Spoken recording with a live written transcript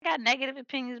got negative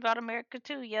opinions about America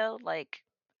too, yo. Like,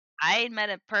 I ain't met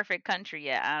a perfect country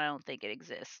yet. I don't think it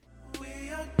exists. We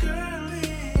are girly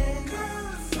and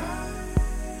girlified,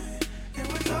 and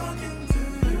we're talking to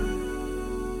you.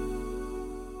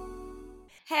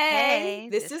 Hey, Hey,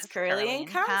 this this is is Curly Curly and and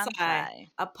Kansai, Kansai.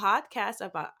 a podcast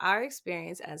about our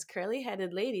experience as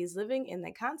curly-headed ladies living in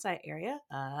the Kansai area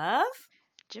of.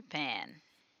 Japan.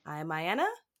 I'm Mayana.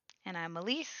 And I'm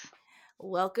Elise.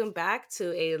 Welcome back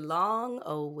to a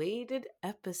long-awaited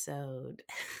episode.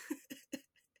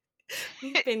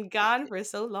 We've been gone for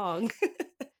so long.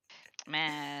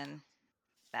 Man,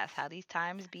 that's how these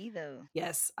times be, though.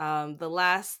 Yes, the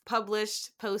last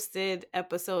published, posted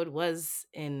episode was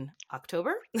in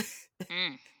October.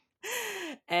 Mm.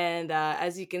 And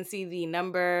as you can see, the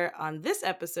number on this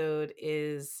episode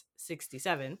is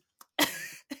 67.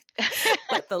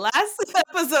 But the last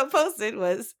episode posted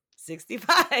was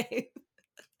 65.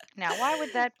 Now, why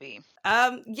would that be?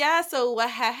 Yeah, so what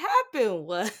had happened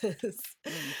was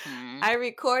Mm-hmm. I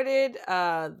recorded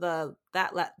that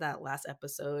last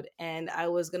episode, and I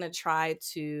was gonna try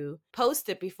to post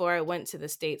it before I went to the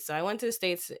States. So I went to the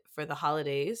States for the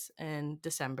holidays in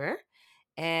December,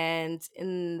 and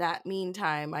in that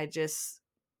meantime, I just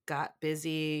got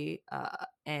busy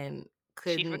and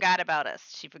She couldn't forgot about us.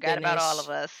 She forgot about all of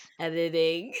finish us.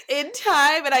 editing in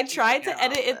time, and I She tried forgot to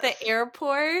edit all of at us. the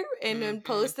airport and then Mm-hmm.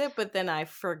 post it, but then I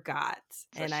forgot,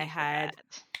 So and I she had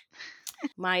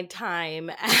forgot. my time.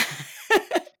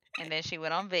 And then she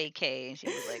went on vacay and she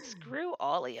was like, screw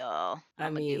all of y'all. I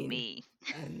I'm going to do mean, me.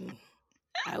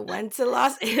 I went to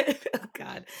oh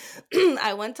God,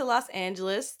 I went to Los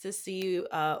Angeles to see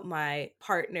my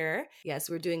partner. Yes,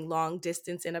 we're doing long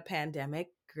distance in a pandemic.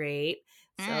 Great.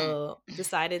 Mm. So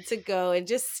decided to go and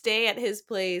just stay at his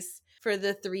place for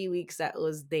the 3 weeks that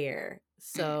was there.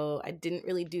 Mm. So I didn't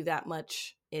really do that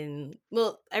much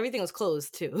well, everything was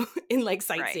closed too in like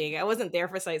Right. sightseeing. I wasn't there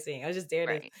for sightseeing. I was just there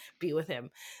to Right. be with him.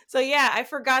 So yeah, I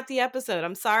forgot the episode.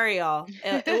 I'm sorry, y'all.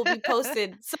 It will be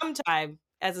posted sometime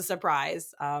as a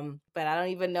surprise. But I don't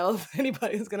even know if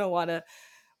anybody's gonna want to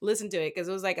listen to it because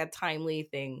it was like a timely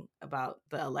thing about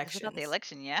the It's about the elections.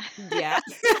 election, yeah. Yeah.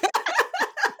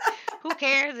 Who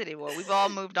cares anymore? We've all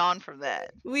moved on from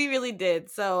that. We really did.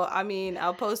 So I mean,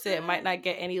 I'll post it. It might not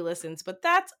get any listens, but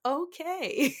that's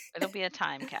okay. It'll be a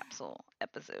time capsule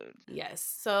episode. Yes.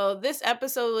 So this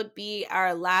episode would be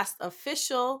our last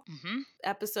official Mm-hmm.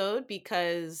 episode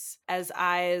because as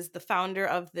the founder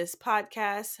of this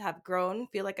podcast have grown,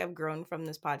 feel like I've grown from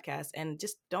this podcast and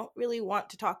just don't really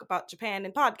want to talk about Japan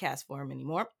in podcast form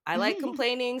anymore. I like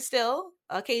complaining still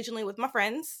occasionally with my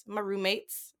friends, my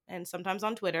roommates, and sometimes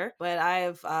on Twitter, but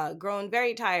I've grown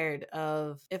very tired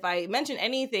of if I mention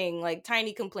anything like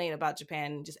tiny complaint about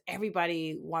Japan, just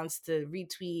everybody wants to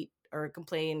retweet or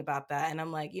complain about that. And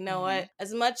I'm like, you know what?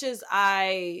 As much as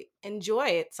I enjoy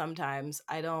it sometimes,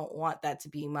 I don't want that to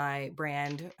be my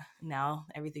brand. Now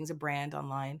everything's a brand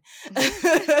online.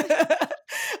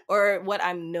 Or what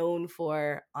I'm known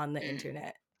for on the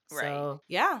internet. Right. So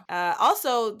yeah.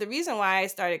 Also, the reason why I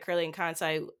started Curly and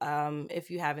Kansai, if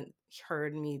you haven't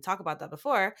heard me talk about that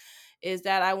before, is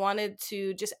that I wanted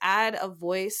to just add a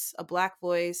voice, a Black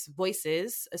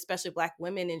voices, especially Black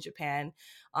women in Japan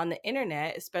on the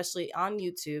internet, especially on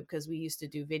YouTube, because we used to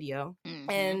do video. Mm-hmm.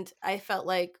 And I felt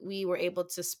like we were able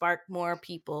to spark more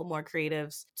people, more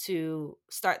creatives to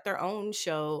start their own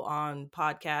show on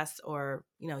podcasts or,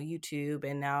 YouTube,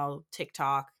 and now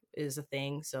TikTok is a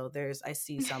thing. So I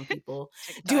see some people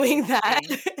TikTok doing is a that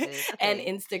thing. It is a and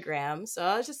thing. Instagram. So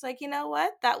I was just like, you know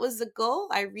what? That was the goal.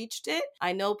 I reached it.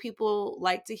 I know people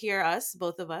like to hear us,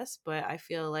 both of us, but I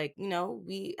feel like,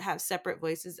 we have separate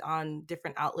voices on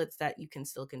different outlets that you can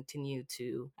still continue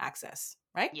to access.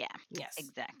 Right? Yeah. Yes.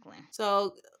 Exactly.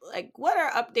 So, what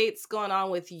are updates going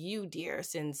on with you, dear,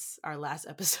 since our last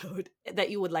episode that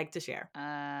you would like to share?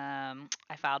 I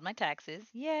filed my taxes.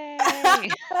 Yay!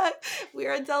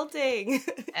 We're adulting.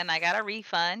 And I got a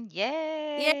refund.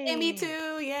 Yay! Yay, me too.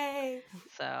 Yay.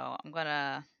 So I'm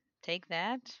gonna take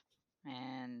that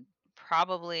and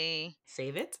probably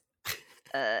Save it.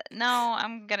 no,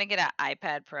 I'm gonna get an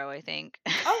iPad Pro, I think.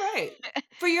 All right.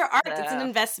 For your art, it's an So,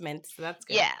 investment. So that's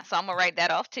good. yeah, so I'm gonna write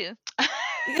that off too.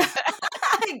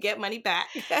 Get money back.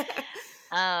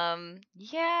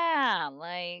 Yeah,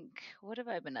 like what have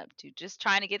I been up to? Just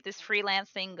trying to get this freelance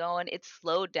thing going. It's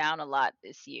slowed down a lot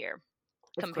this year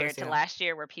compared to last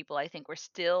year where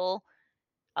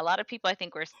a lot of people I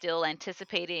think were still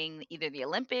anticipating either the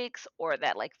Olympics or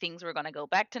that like things were going to go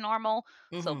back to normal.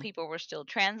 So Mhm. people were still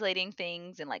translating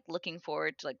things and like looking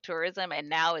forward to like tourism, and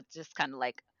now it's just kind of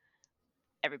like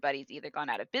everybody's either gone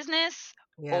out of business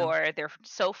Yeah, or they're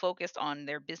so focused on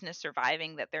their business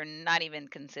surviving that they're not even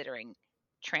considering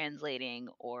translating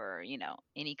or,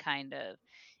 any kind of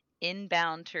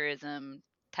inbound tourism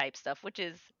type stuff, which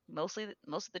is most of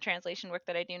the translation work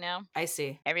that I do now. I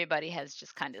see. Everybody has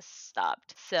just kind of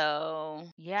stopped. So,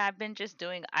 yeah, I've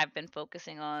been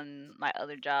focusing on my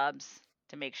other jobs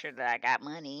to make sure that I got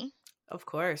money. Of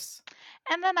course.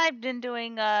 And then I've been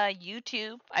doing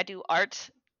YouTube. I do art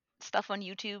stuff on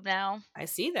YouTube now. I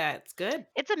see that. It's good.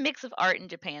 It's a mix of art and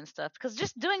Japan stuff because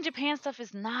just doing Japan stuff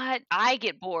is not, I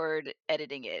get bored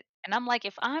editing it. And I'm like,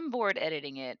 if I'm bored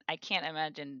editing it, I can't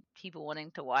imagine people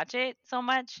wanting to watch it so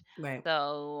much. Right.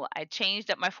 So I changed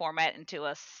up my format into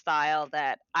a style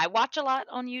that I watch a lot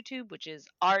on YouTube, which is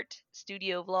art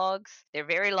studio vlogs. They're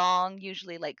very long,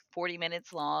 usually like 40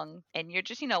 minutes long. And you're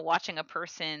just, watching a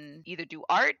person either do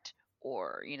art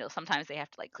or, sometimes they have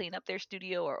to like clean up their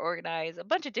studio or organize a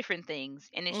bunch of different things.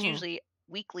 And it's Hmm. usually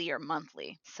weekly or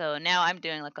monthly. So now I'm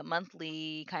doing like a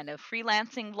monthly kind of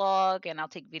freelancing vlog and I'll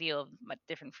take video of my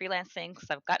different freelance things because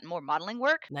I've gotten more modeling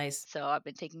work. Nice. So I've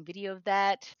been taking video of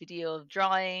that, video of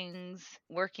drawings,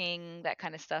 working, that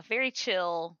kind of stuff. Very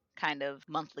chill kind of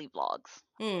monthly vlogs.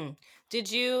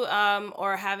 Did you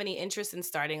or have any interest in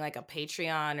starting like a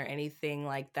Patreon or anything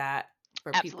like that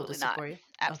for people to Absolutely not. support you?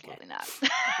 Okay. Absolutely not.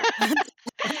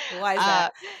 Why is uh,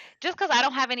 that? just because I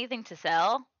don't have anything to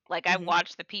sell. Like I Hmm.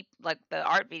 watch like the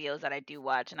art videos that I do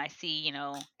watch, and I see,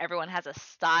 everyone has a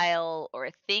style or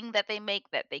a thing that they make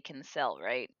that they can sell,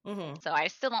 right? Hmm. So I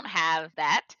still don't have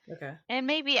that. Okay. And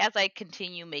maybe as I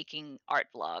continue making art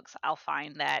vlogs, I'll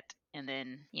find that and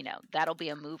then, that'll be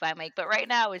a move I make. But right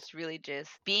now, it's really just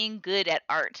being good at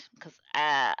art because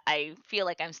I feel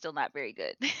like I'm still not very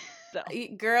good. So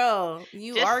Girl,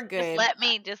 you just are just good.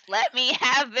 let me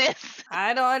have this.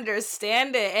 I don't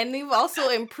understand it. And you've also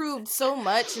improved so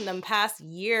much in the past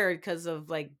year because of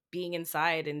like being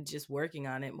inside and just working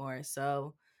on it more.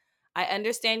 So I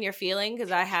understand your feeling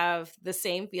because I have the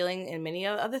same feeling in many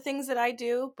other things that I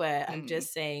do, but I'm Mm,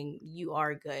 just saying you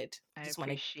are good. I Just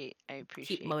want to appreciate I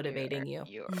keep appreciate motivating you.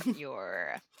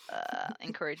 your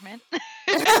encouragement.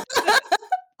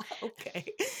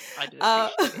 Okay. I do Uh,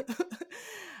 appreciate it.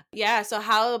 yeah. So,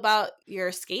 how about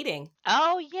your skating?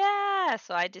 Oh yeah,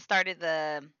 so I just started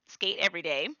the skate every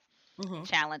day Hmm.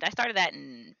 challenge. I started that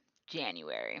in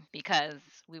January because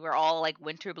we were all like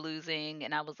winter bluesing,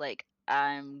 and I was like,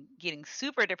 I'm getting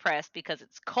super depressed because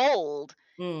it's cold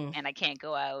Mm, and I can't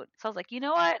go out. So I was like, you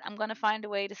know what? I'm gonna find a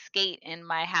way to skate in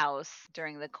my house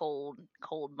during the cold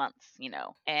months.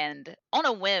 And on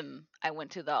a whim, I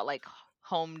went to the like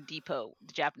Home Depot,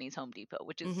 the Japanese Home Depot,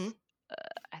 which is hmm.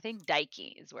 I think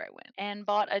Daiki is where I went, and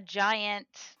bought a giant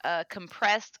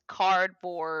compressed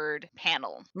cardboard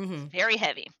panel. It's Hmm. very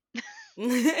heavy,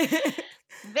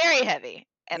 very heavy.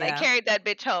 And I Yeah. carried that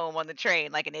bitch home on the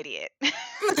train like an idiot.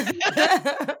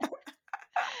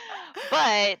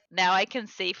 But now I can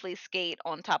safely skate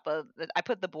on top of I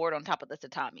put the board on top of the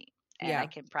tatami and I Yeah.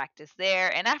 can practice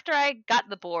there. And after I got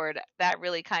the board, that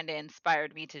really kind of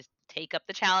inspired me to take up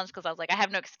the challenge because I was like, I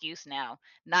have no excuse now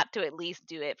not to at least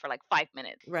do it for like 5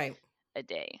 minutes Right. a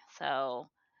day. So,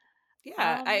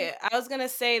 Yeah, um, I was gonna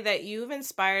say that you've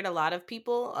inspired a lot of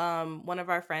people. One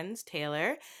of our friends,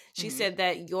 Taylor, she mhm, said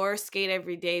that your skate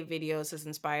every day videos has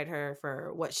inspired her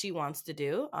for what she wants to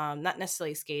do. Not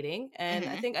necessarily skating. And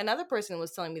I mhm, think another person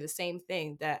was telling me the same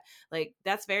thing that like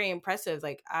that's very impressive.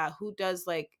 Like, who does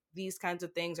like these kinds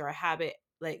of things or a habit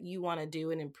like you want to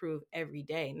do and improve every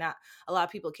day? Not a lot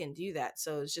of people can do that.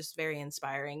 So it's just very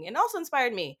inspiring and also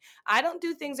inspired me. I don't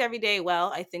do things every day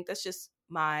well. I think that's just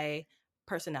my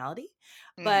personality,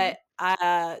 mhm. but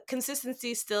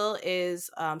consistency still is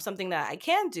something that I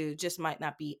can do, just might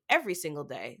not be every single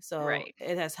day. So Right.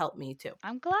 it has helped me too.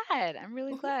 I'm glad. I'm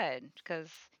really Mhm. glad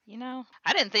because,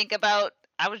 I didn't think about,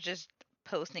 I was just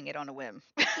posting it on a whim.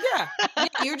 Yeah. Yeah,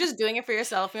 you're just doing it for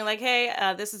yourself. You're like, hey,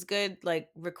 this is good, like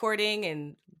recording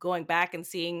and going back and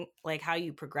seeing like how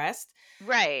you progressed.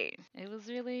 Right.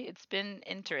 It's been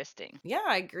interesting. Yeah,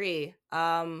 I agree.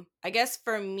 I guess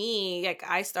for me, like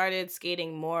I started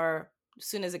skating more as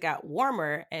soon as it got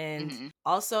warmer, and Mhm.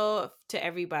 also to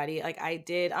everybody, like I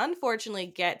did unfortunately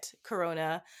get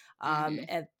corona Mhm.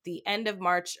 at the end of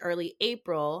March, early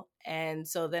April, And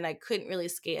so then I couldn't really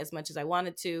skate as much as I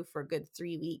wanted to for a good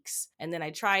 3 weeks. And then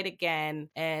I tried again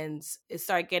and it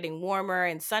started getting warmer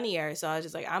and sunnier. So I was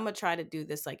just like, I'm gonna try to do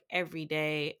this like every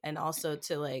day, and also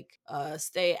to like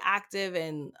stay active.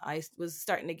 And I was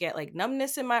starting to get like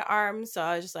numbness in my arms. So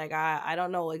I was just like, I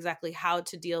don't know exactly how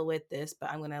to deal with this, but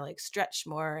I'm gonna like stretch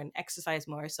more and exercise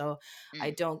more so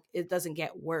Mm, it doesn't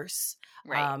get worse.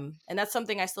 right. And that's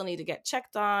something I still need to get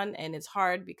checked on. And it's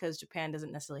hard because Japan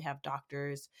doesn't necessarily have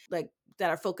doctors like that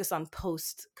are focused on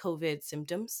post COVID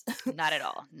symptoms. Not at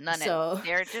all. None at So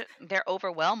they're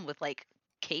overwhelmed with like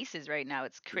cases right now.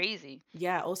 It's crazy.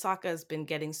 yeah, Osaka has been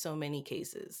getting so many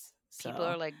cases. People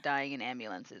are So like dying in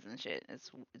ambulances and shit.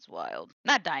 It's wild.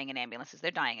 Not dying in ambulances.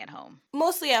 They're dying at home.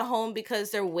 mostly at home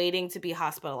because they're waiting to be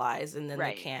hospitalized and then they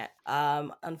Right. can't,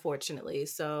 unfortunately.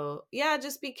 So yeah,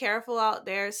 just be careful out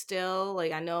there still.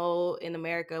 Like I know in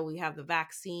America we have the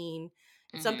vaccine,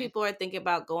 and some Mhm. people are thinking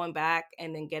about going back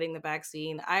and then getting the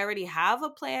vaccine. I already have a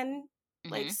plan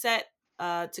like Mhm. set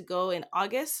to go in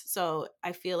August. So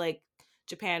I feel like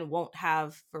Japan won't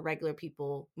have for regular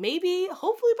people, maybe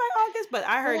hopefully by August, but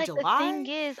I But heard like the thing July.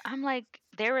 is, I'm like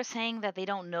they were saying that they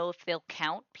don't know if they'll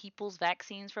count people's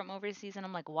vaccines from overseas, and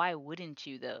I'm like, why wouldn't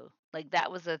you though? Like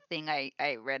that was a thing I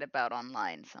read about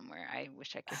online somewhere. I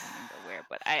wish I could remember where,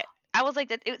 but I was like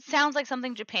that. It sounds like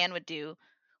something Japan would do,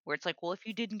 where it's like, well, if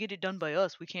you didn't get it done by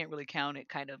us, we can't really count it.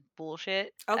 Kind of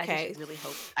bullshit. Okay.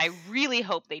 I really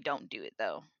hope they don't do it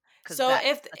though, because So that's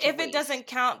such a if it waste. doesn't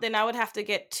count, then I would have to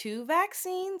get two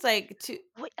vaccines, like two.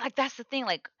 Wait, like that's the thing.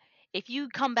 Like, if you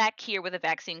come back here with a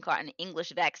vaccine card, an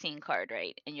English vaccine card,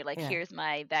 right? And you're like, Yeah. "Here's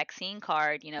my vaccine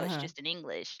card." You know, Uh it's huh. just in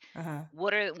English. Uh huh.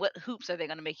 What hoops are they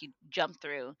going to make you jump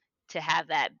through to have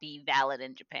that be valid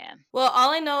in Japan? Well,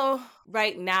 all I know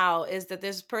right now is that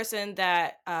this person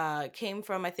that came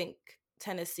from, I think,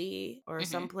 Tennessee or Mhm.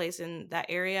 someplace in that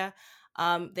area.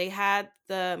 They had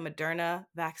the Moderna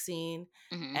vaccine,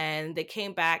 Mhm. and they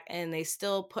came back and they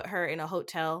still put her in a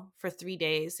hotel for 3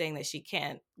 days, saying that she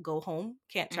can't go home,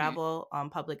 can't Mhm. travel on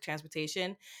public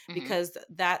transportation Mhm. because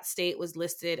that state was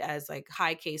listed as like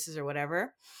high cases or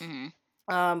whatever. Mhm.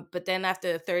 But then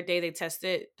after the third day, they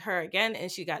tested her again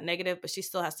and she got negative, but she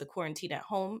still has to quarantine at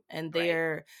home. And Right.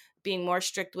 they're being more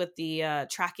strict with the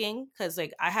tracking because,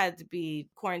 like, I had to be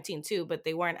quarantined too, but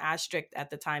they weren't as strict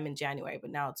at the time in January, but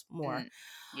now it's more. Mm,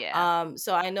 yeah.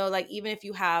 So I know, like, even if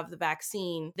you have the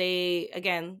vaccine, they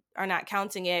again are not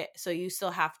counting it, so you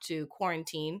still have to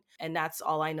quarantine, and that's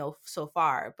all I know so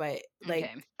far. But like,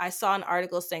 Okay. I saw an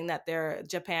article saying that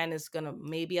Japan is gonna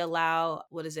maybe allow,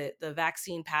 what is it, the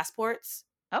vaccine passports,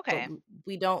 but Okay.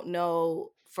 we don't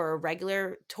know for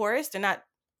regular tourists. They're not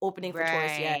opening for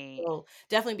tourists yet. Right. So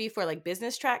definitely be for like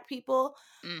business track people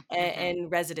Mhm.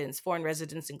 and residents, foreign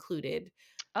residents included.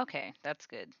 Okay, that's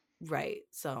good. Right.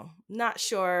 So not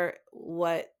sure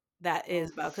what that is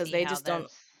We'll about because see they how just don't,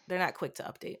 that's. they're not quick to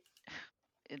update.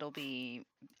 It'll be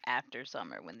after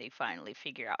summer when they finally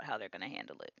figure out how they're going to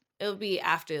handle it. It'll be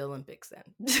after the Olympics then.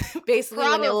 Basically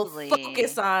when they will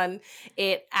focus Probably. on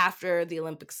it after the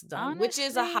Olympics is done, which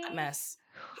is a hot Honestly, mess.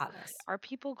 Hot mess. are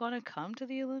people going to come to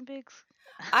the Olympics?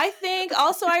 I think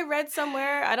also I read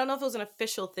somewhere, I don't know if it was an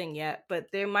official thing yet,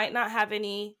 but they might not have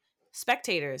any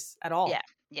spectators at Yeah, all.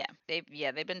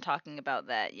 they've been talking about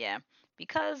that, yeah.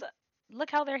 Because look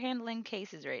how they're handling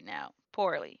cases right now.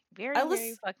 Poorly. Very,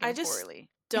 very I fucking just poorly.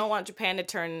 don't want Japan to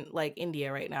turn like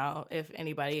India right now. If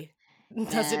anybody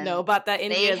doesn't know Man, about that, they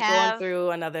India is going have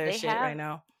through another they shit right have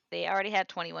now. they already had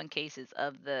 21 cases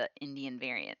of the Indian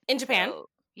variant. In Japan? So,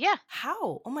 yeah,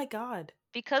 How? Oh my god.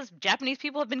 because Japanese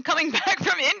people have been coming back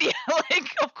from India,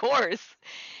 like of course.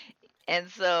 And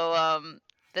so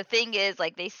the thing is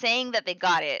like they saying that they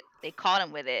got it. They caught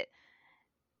him with it.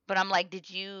 But I'm like, did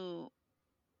you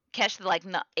catch the like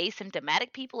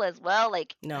asymptomatic people as well?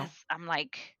 Like No. that's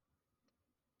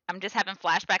I'm just having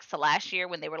flashbacks to last year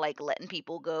when they were like letting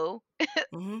people go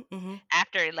Mhm. Mhm.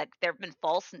 after like there've been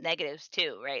false negatives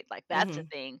too, right? Like that's a Mhm.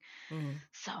 thing. Mhm.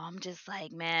 So I'm just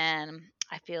like, man,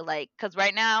 I feel like cuz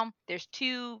right now there's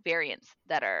two variants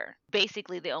that are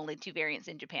basically the only two variants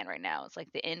in Japan right now. It's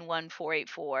like the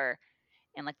N1484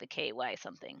 and like the KY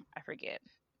something. I forget.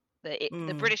 The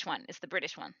Mm. British one. It's the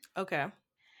British one. Okay.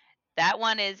 That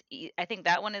one is I think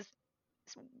that one is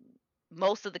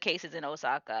most of the cases in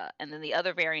Osaka, and then the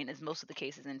other variant is most of the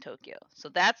cases in Tokyo. So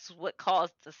that's what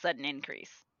caused the sudden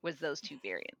increase was those two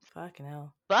variants. Fucking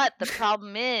hell. But the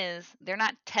problem is they're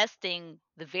not testing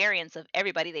the variants of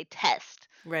everybody they test.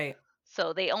 Right.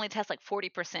 So they only test like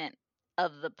 40%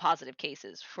 of the positive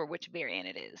cases for which variant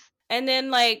it is. And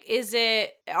then like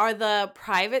are the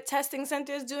private testing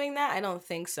centers doing that? I don't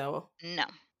think so. No.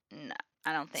 No.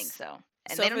 I don't think so.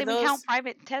 And they So don't for even count those,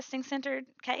 private testing center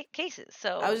cases.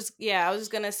 So, I was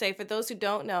just gonna say, for those who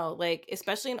don't know, like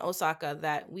especially in Osaka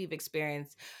that we've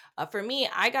experienced, for me,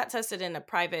 I got tested in a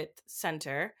private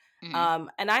center, mm,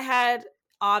 and I had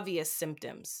obvious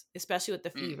symptoms, especially with the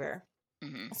mm, fever.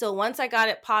 mm, So once I got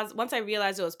it positive, once I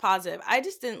realized it was positive, I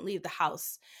just didn't leave the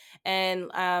house.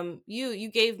 And you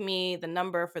gave me the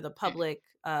number for the mm, public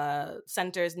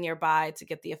centers nearby to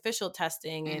get the official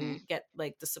testing mm, and get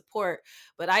like the support.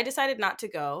 But I decided not to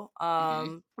go.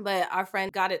 mm, But our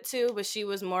friend got it too, but she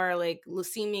was more like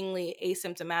seemingly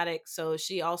asymptomatic, so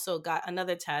she also got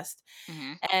another test.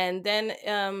 mm, And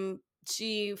then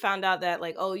she found out that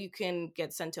like, oh, you can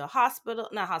get sent to a hospital,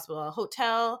 not hospital, a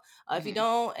hotel. If you mm.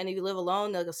 don't, and if you live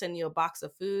alone, they'll send you a box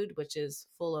of food which is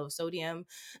full of sodium.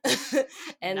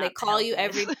 And they Not the call you healthiest.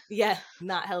 every, yeah,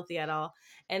 not healthy at all.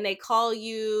 And they call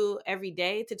you every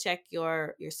day to check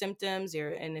your symptoms, your,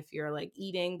 and if you're like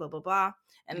eating, blah blah blah.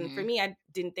 And for Mm, me, I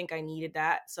didn't think I needed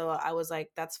that, so I was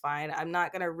like, that's fine, I'm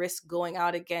not gonna risk going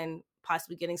out again,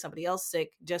 possibly getting somebody else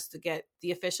sick, just to get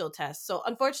the official test. So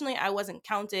unfortunately, I wasn't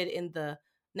counted in the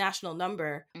national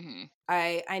number. mm,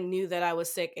 I knew that I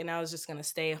was sick and I was just gonna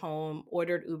stay home.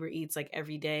 Ordered Uber Eats like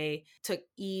every day. Took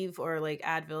Eve or like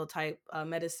Advil type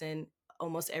medicine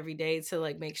almost every day to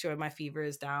like make sure my fever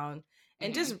is down,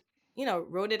 and mm, just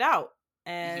wrote it out.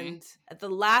 mm. And at the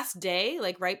last day,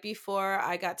 like right before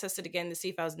I got tested again to see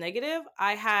if I was negative,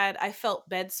 I felt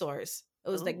bed sores. It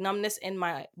was like Ooh. numbness in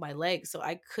my legs, so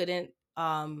I couldn't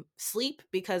sleep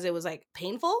because it was like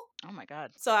painful. Oh my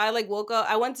God. So I like woke up.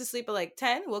 I went to sleep at like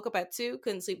 10, woke up at 2,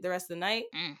 couldn't sleep the rest of the night.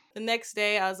 Mm, The next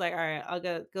day I was like, all right, I'll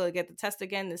go get the test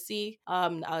again to see. I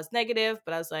was negative,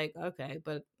 but I was like, okay,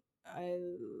 but I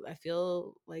I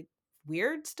feel like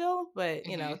weird still, but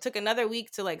mm, it took another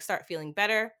week to like start feeling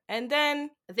better. And then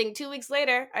I think 2 weeks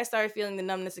later, I started feeling the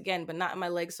numbness again, but not in my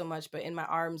legs so much, but in my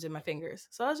arms and my fingers.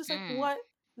 So I was just like, mm. what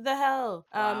the hell?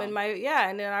 Wow. And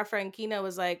and then our friend Kina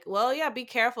was like, well, yeah, be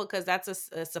careful because that's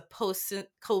a supposed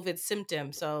COVID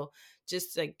symptom. So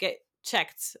just like get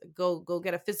checked, go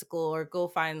get a physical, or go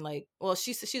find like, well,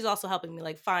 she's also helping me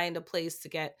like find a place to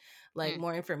get like Mm,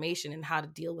 more information and how to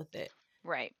deal with it.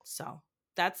 right. So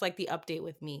that's like the update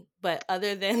with me. But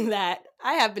other than that,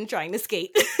 I have been trying to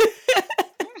skate.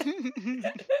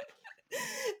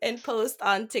 And post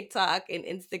on TikTok and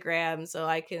Instagram so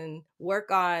I can work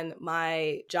on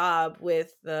my job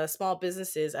with the small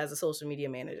businesses as a social media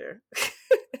manager.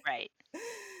 Right.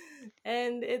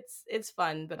 And it's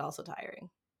fun but also tiring.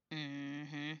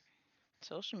 Hmm.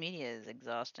 Social media is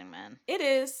exhausting, man. It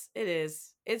is. It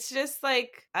is. It's just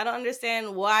like I don't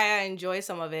understand why I enjoy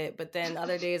some of it, but then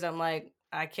other days I'm like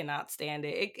I cannot stand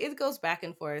it. It goes back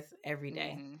and forth every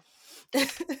day. Hmm.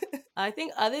 I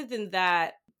think other than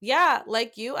that, yeah,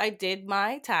 like you, I did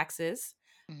my taxes,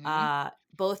 Hmm.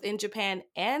 both in Japan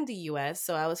and the US.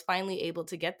 So I was finally able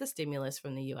to get the stimulus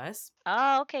from the US.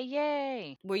 Oh, okay.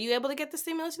 Yay. Were you able to get the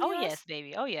stimulus in the Oh yes, US?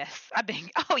 baby. Oh yes. I've been.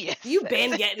 Oh yes. You've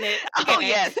been getting it. Oh Okay.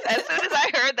 yes. As soon as I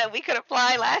heard that we could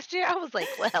apply last year, I was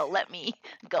like, well, let me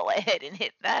go ahead and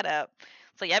hit that up.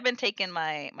 So yeah, I've been taking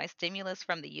my stimulus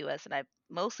from the U.S. and I've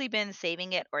mostly been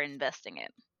saving it or investing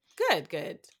it. Good,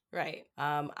 good. Right.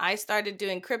 I started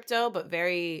doing crypto, but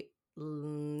very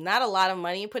not a lot of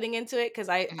money putting into it because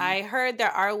Hmm. I heard there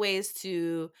are ways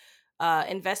to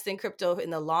invest in crypto in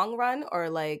the long run, or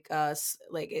like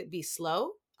like it be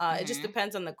slow. It just Hmm.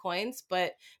 depends on the coins,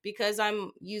 but because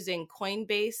I'm using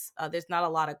Coinbase, there's not a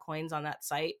lot of coins on that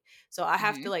site, so I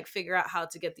have to Hmm. like figure out how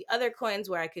to get the other coins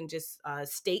where I can just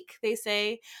stake, they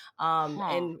say, Huh.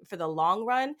 and for the long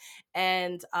run,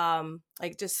 and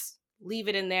like just leave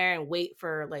it in there and wait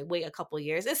a couple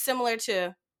years. It's similar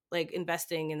to like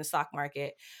investing in the stock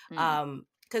market. Mm.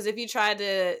 Because if you try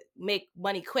to make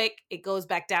money quick, it goes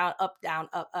back down, up, down,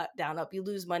 up, down, up. You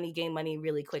lose money, gain money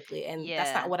really quickly. And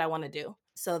that's not Yeah. what I want to do.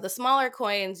 So the smaller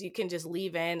coins you can just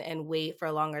leave in and wait for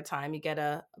a longer time. You get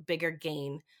a bigger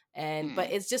gain. And but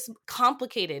Mm. it's just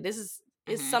complicated. This is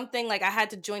Hmm. something like I had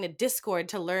to join a Discord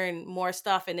to learn more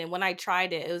stuff. And then when I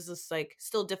tried it, it was just like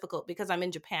still difficult because I'm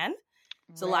in Japan.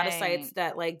 So a lot of sites Right.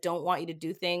 that like don't want you to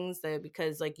do things that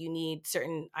because like you need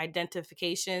certain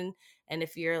identification. And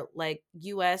if you're like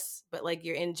US but like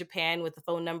you're in Japan with the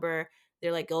phone number,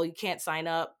 they're like, oh, you can't sign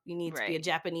up, you need to be a Right.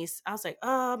 Japanese. I was like,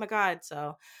 oh my god.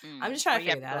 So I'm Mm. just Or trying to you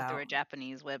have figure to that go through out. a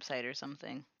Japanese website or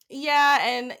something. Yeah,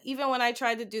 and even when I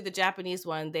tried to do the Japanese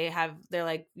one, they're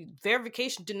like,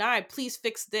 verification denied, please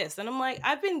fix this. And I'm like,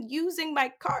 I've been using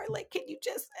my card, like, can you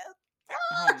just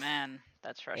Oh man,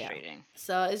 that's yeah. frustrating.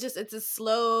 So it's a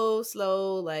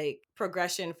slow like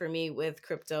progression for me with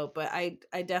crypto, but I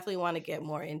definitely want to get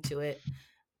more into it.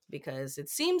 because it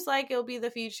seems like it'll be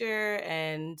the future.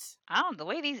 And I don't know, the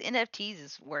way these NFTs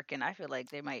is working, I feel like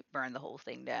they might burn the whole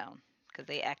thing down because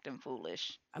they acting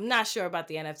foolish. I'm not sure about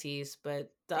the NFTs,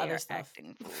 but the They other are stuff.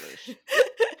 acting foolish.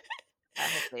 I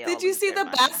hope they all Did you lose see their the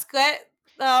money.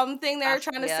 basket thing they were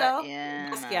trying to Basquiat, sell? yeah,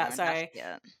 Basquiat, no, sorry.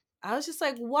 Basquiat. I was just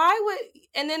like, why would?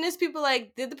 And then there's people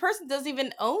like, the person doesn't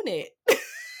even own it.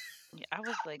 Yeah, I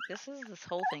was like, this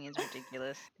whole thing is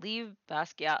ridiculous. Leave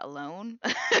Basquiat alone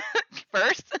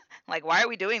first. Like, why are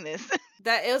we doing this?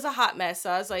 That it was a hot mess.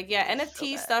 So I was like, yeah, It was so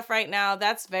NFT bad. stuff right now,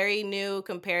 that's very new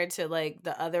compared to like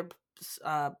the other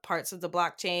parts of the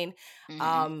blockchain.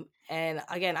 Hmm. And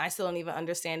again, I still don't even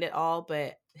understand it all,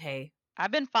 but hey. I've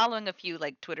been following a few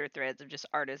like Twitter threads of just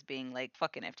artists being like,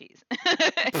 "Fuck NFTs,"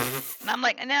 and I'm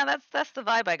like, "No, that's the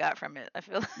vibe I got from it." I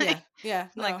feel like Yeah,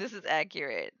 like no. this is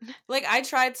accurate. Like I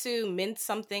tried to mint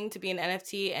something to be an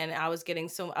NFT and I was getting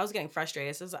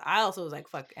frustrated. So I also was like,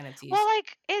 fuck Well, NFTs.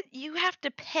 like you have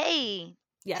to pay to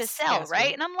Yes, sell, gas right?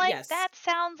 fee. And I'm like, Yes. that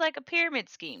sounds like a pyramid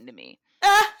scheme to me.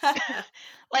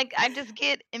 Like I just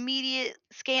get immediate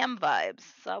scam vibes.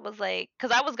 So I was like,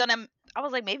 because I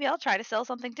was like, maybe I'll try to sell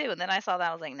something too. And then I saw that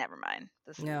I was like, never mind.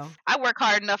 No. I work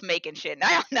hard enough making shit.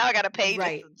 Now I gotta pay just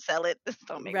Right. to sell it. This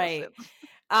don't make no Right. sense.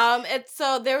 It's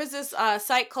so there was this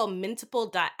site called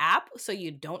Mintable.app, so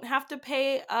you don't have to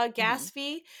pay a gas Hmm.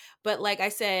 fee. But like I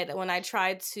said, when I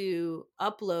tried to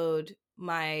upload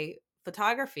my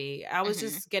photography, I was Hmm.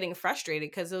 just getting frustrated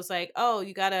because it was like, oh,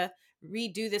 you gotta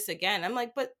redo this again. I'm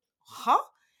like, but huh?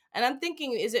 And I'm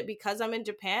thinking, is it because I'm in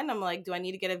Japan? I'm like, do I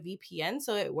need to get a VPN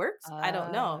so it works? I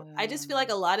don't know. I just feel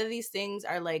like a lot of these things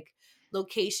are like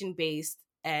location based,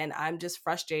 and I'm just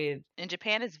frustrated. And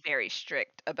Japan is very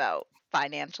strict about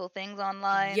financial things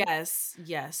online. Yes,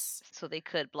 yes. So they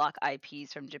could block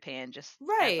IPs from Japan just as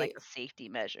like Right. a safety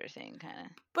measure thing, kind of.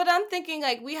 But I'm thinking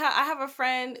like I have a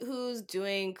friend who's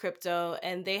doing crypto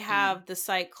and they Mm-hmm. have the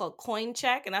site called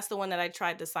CoinCheck, and that's the one that I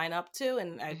tried to sign up to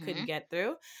and I couldn't Mm-hmm. get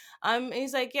through. And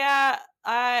he's like, "Yeah,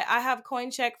 I have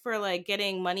CoinCheck for like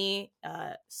getting money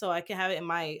so I can have it in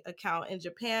my account in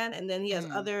Japan." And then he has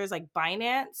Mm-hmm. others like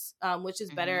Binance, which is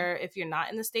Mm-hmm. better if you're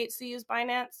not in the States to use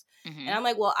Binance. And Mm-hmm. I'm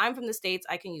like, "Well, I'm from the States,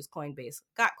 I can use Coinbase."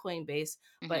 Got Coinbase,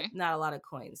 but Mm-hmm. not a lot of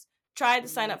coins. Tried to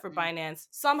sign up for Mm-hmm. Binance.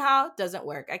 Somehow doesn't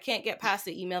work. I can't get past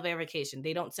the email verification.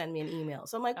 They don't send me an email.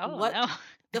 So I'm like, Oh what no.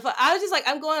 the fuck? I was just like,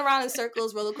 I'm going around in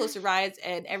circles, roller coaster rides,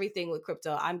 and everything with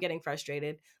crypto. I'm getting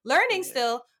frustrated. Learning Yeah.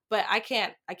 still, but I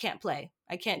can't play.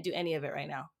 I can't do any of it right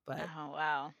now. But Oh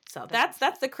wow. so That's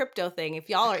that's the crypto thing. If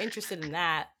y'all are interested in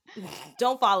that,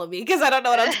 don't follow me because I don't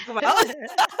know what I'm talking about.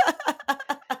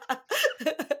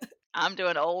 I'm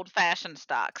doing old fashioned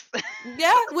stocks.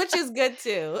 Yeah, which is good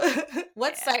too.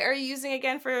 What Yeah. site are you using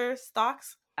again for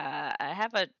stocks? I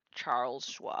have a Charles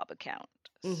Schwab account.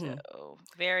 Mm-hmm. So,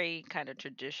 very kind of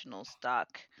traditional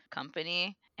stock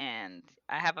company. And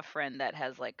I have a friend that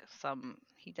has like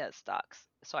he does stocks.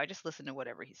 So I just listen to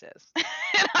whatever he says.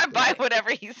 And I buy Right.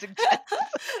 whatever he suggests.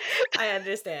 I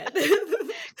understand.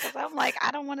 Because I'm like,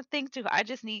 I don't want to think too. I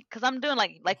just need, because I'm doing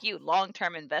like you, long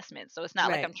term investments. So it's not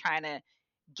like Right. I'm trying to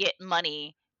get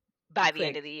money by the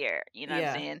end Quick. of the year. You know what I'm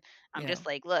Yeah. saying? I'm Yeah. just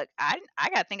like, look, I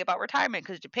got to think about retirement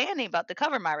because Japan ain't about to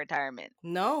cover my retirement.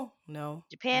 No, no,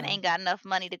 Japan no. ain't got enough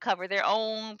money to cover their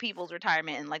own people's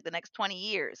retirement in like the next 20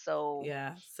 years. So,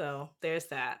 Yeah. So there's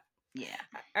that. yeah.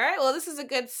 All right. Well, this is a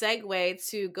good segue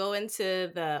to go into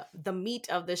the meat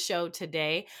of the show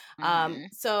today. Hmm.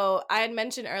 So I had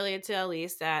mentioned earlier to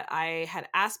Elise that I had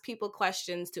asked people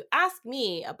questions to ask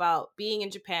me about being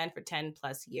in Japan for 10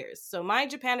 plus years. So my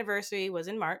Japan anniversary was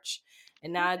in March,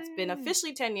 and now it's been Okay.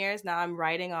 officially 10 years. Now I'm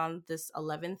riding on this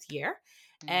 11th year.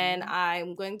 And Hmm.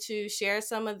 I'm going to share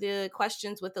some of the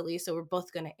questions with Elise, so we're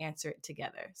both going to answer it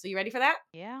together. So you ready for that?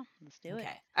 Yeah, let's do it.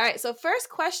 Okay. All right. So, first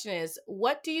question is,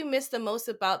 what do you miss the most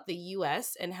about the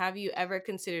US, and have you ever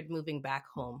considered moving back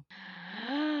home?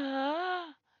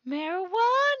 Marijuana.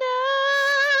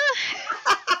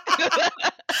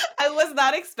 I was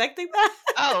not expecting that.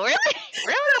 Oh, really?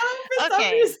 Really? For some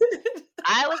Okay. reason.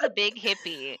 I was a big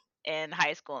hippie in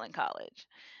high school and college.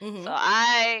 So Hmm.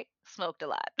 I smoked a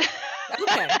lot.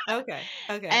 Okay. Okay.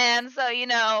 Okay. And so,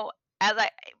 as I,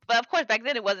 but of course, back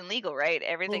then it wasn't legal, right?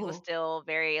 Everything was Hmm. still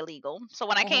very illegal. So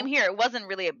when I came Hmm. here, it wasn't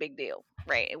really a big deal,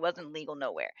 right? It wasn't legal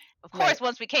nowhere. Of Right. course,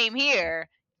 once we came here,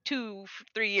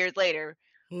 3 years later,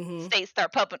 Hmm. states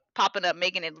start popping up,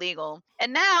 making it legal.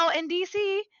 And now in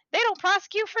DC, they don't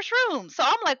prosecute for shrooms. So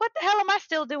I'm like, what the hell am I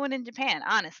still doing in Japan?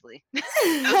 Honestly, this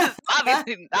is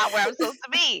obviously not where I'm supposed to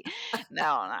be. No,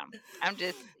 I'm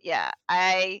just, yeah.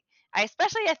 I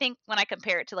think when I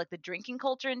compare it to like the drinking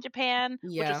culture in Japan,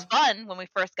 which was Yeah. fun when we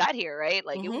first got here, right?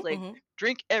 Like it was like Mm-hmm.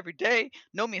 drink every day,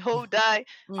 no me ho die,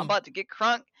 I'm Mm-hmm. about to get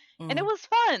crunk, and it Mm, was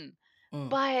fun. mm.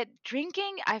 But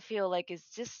drinking, I feel like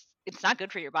it's not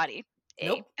good for your body. A.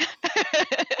 Nope.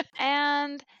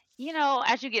 And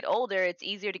as you get older, it's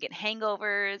easier to get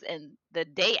hangovers, and the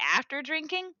day after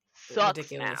drinking sucks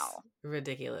Ridiculous. now.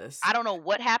 Ridiculous. I don't know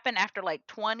what happened after like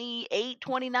 28,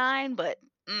 29, but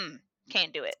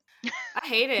can't do it. I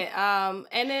hate it. And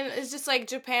then it's just like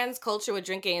Japan's culture with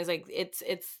drinking is like it's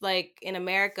like in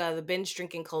America the binge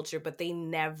drinking culture, but they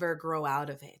never grow out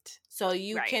of it. So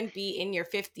you Right. can be in your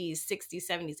 50s, 60s,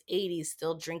 70s, 80s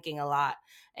still drinking a lot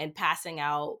and passing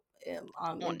out in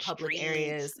On public streets.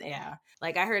 areas. Yeah.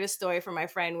 Like I heard a story from my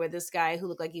friend where this guy who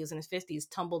looked like he was in his 50s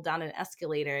tumbled down an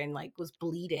escalator and like was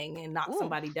bleeding and knocked Ooh.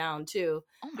 somebody down too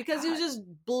Oh my because he was god. just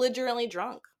belligerently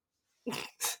drunk.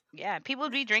 Yeah, people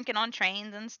would be drinking on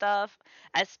trains and stuff,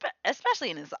 especially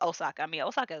in Osaka. I mean,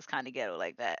 Osaka is kind of ghetto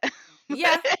like that.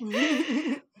 Yeah.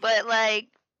 But like,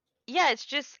 yeah, it's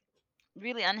just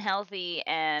really unhealthy,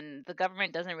 and the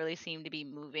government doesn't really seem to be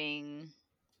moving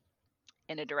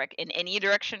in any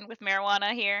direction with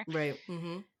marijuana here, Right.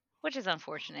 Mm-hmm. which is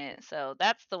unfortunate. So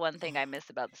that's the one thing I miss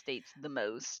about the states the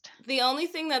most. The only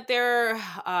thing that they're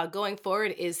going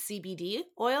forward is CBD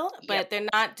oil, Yep. but they're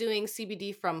not doing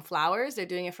CBD from flowers. They're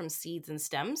doing it from seeds and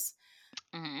stems.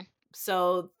 Hmm.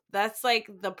 So that's like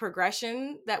the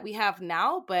progression that we have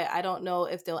now, but I don't know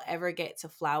if they'll ever get to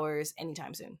flowers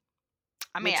anytime soon,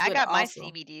 I mean, which I would got my also.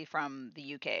 CBD from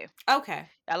the UK. Okay.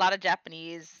 A lot of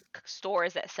Japanese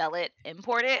stores that sell it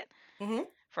import it Hmm.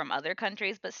 from other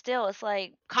countries, but still, it's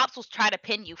like cops will try to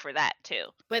pin you for that too.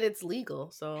 But it's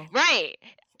legal, so. Right.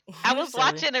 I was Silly.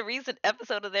 watching a recent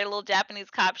episode of their little Japanese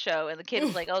cop show, and the kid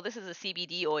was like, "Oh, this is a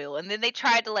CBD oil," and then they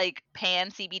tried to like pan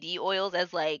CBD oils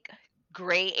as like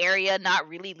gray area, not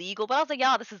really legal. But I was like,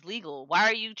 "Y'all, this is legal. Why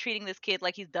are you treating this kid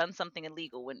like he's done something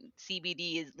illegal when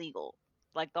CBD is legal?"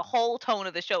 Like the whole tone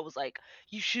of the show was like,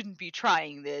 "You shouldn't be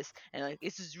trying this," and like,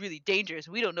 "This is really dangerous.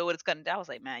 We don't know what it's gonna do." I was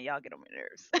like, "Man, y'all get on my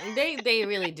nerves." They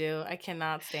really do. I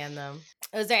cannot stand them.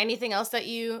 Is there anything else that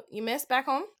you miss back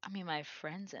home? I mean, my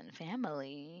friends and Mm-hmm.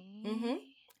 family.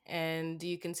 And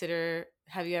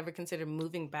have you ever considered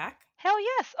moving back? Hell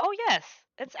yes. Oh yes.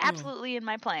 It's Mm. absolutely in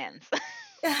my plans.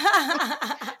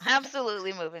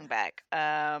 Absolutely moving back.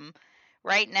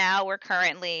 Right now we're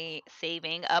currently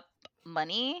saving up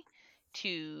money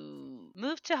to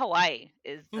move to Hawaii Hmm.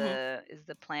 is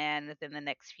the plan within the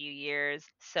next few years.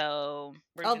 So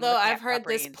we're gonna be Although looking I've at heard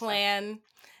property this and stuff. plan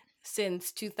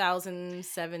since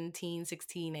 2017,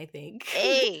 16, I think.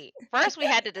 Hey, first we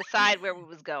had to decide where we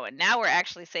was going. Now we're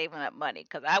actually saving up money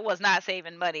because I was not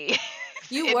saving money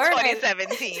You in weren't.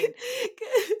 2017.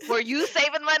 Were you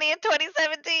saving money in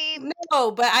 2017?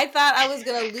 No, but I thought I was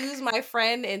gonna lose my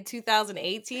friend in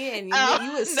 2018, and Oh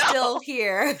you was no. still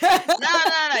here. No.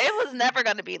 It was never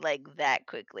going to be like that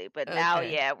quickly. But now,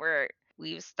 Okay. yeah,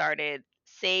 we've started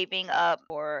saving up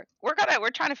for we're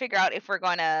trying to figure out if we're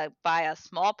going to buy a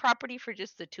small property for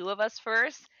just the two of us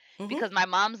first, Hmm. because my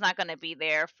mom's not going to be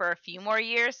there for a few more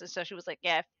years. And so she was like,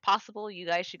 "Yeah, if possible, you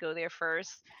guys should go there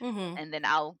first, Hmm. and then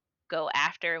I'll go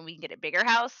after, and we can get a bigger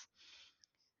house."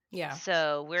 Yeah.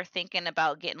 So we're thinking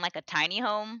about getting like a tiny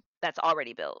home that's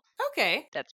already built. Okay.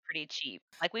 That's pretty cheap.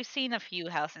 Like we've seen a few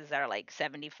houses that are like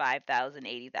 75,000,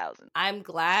 80,000. I'm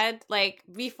glad. Like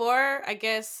before, I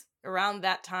guess around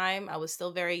that time, I was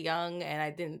still very young and I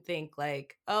didn't think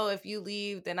like, oh, if you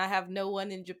leave, then I have no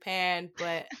one in Japan.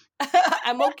 But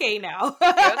I'm okay now.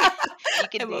 You're okay. You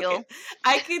can I'm okay. deal.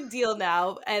 I can deal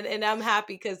now, and I'm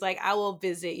happy because like I will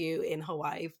visit you in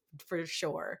Hawaii for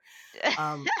sure.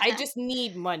 I just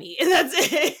need money, and that's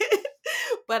it.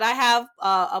 But I have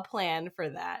a plan for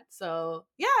that. So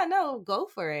yeah, no, go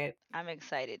for it. I'm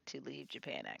excited to leave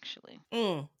Japan actually.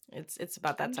 It's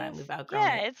about that I'm time. just We've outgrown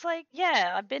yeah, it. it's like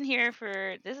yeah, I've been here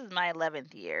for this is my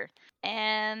 11th year.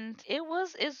 And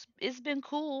it's been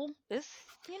cool. It's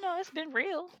been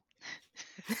real.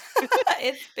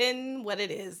 It's been what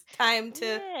it is. Time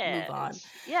to move on.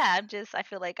 Yeah, I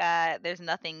feel like there's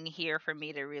nothing here for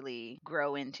me to really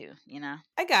grow into.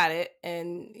 I got it.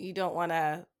 And you don't want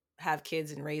to have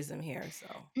kids and raise them here, so.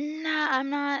 Nah, I'm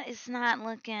not. It's not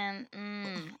looking.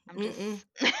 I'm just. Mm-mm.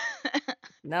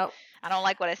 Nope. I don't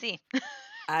like what I see.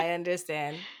 I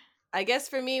understand. I guess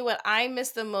for me, what I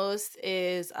miss the most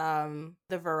is the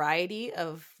variety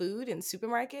of food in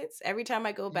supermarkets. Every time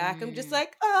I go back, I'm just Mm,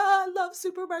 like, I love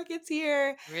supermarkets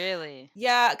here. really?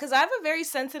 Yeah, because I have a very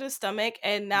sensitive stomach,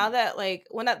 and now Mm, that like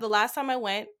the last time I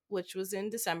went, which was in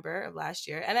December of last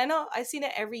year, and I know I seen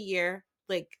it every year,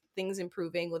 like things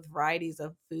improving with varieties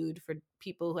of food for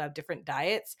people who have different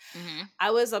diets, Mm-hmm.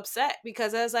 I was upset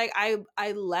because I was like,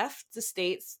 I left the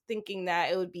States thinking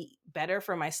that it would be better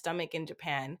for my stomach in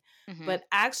Japan, Mm-hmm. but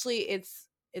actually it's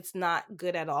not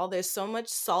good at all. There's so much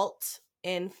salt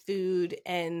in food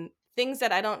and things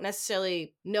that I don't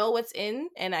necessarily know what's in,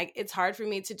 and it's hard for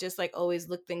me to just like always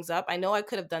look things up. I know I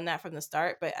could have done that from the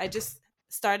start, but I just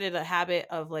started a habit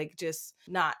of like just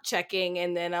not checking,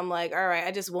 and then I'm like, all right,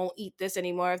 I just won't eat this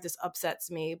anymore if this upsets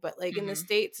me. But like in the Mm-hmm.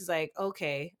 States, it's like,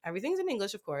 okay, everything's in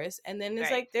English, of course, and then it's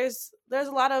Right. like there's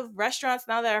a lot of restaurants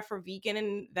now that are for vegan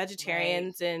and Right.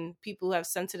 vegetarians and people who have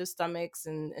sensitive stomachs,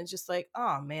 and it's just like,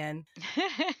 oh man,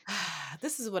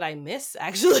 this is what I miss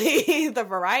actually. The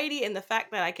variety and the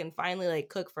fact that I can finally like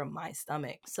cook from my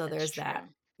stomach. So That's there's true. that.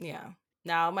 Yeah.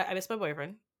 Now I miss my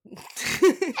boyfriend. he's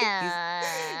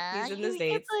he's in the Here we go,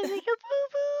 States. boy, we go,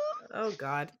 Oh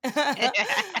God. boo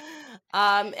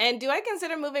boo. And do I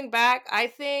consider moving back? I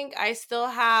think I still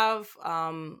have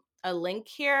a link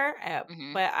here,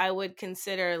 Mm-hmm. but I would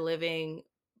consider living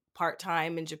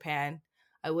part-time in Japan.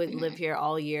 I wouldn't live Mm-hmm. here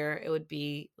all year. It would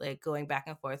be like going back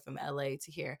and forth from LA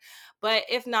to here. But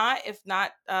if not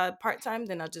part-time,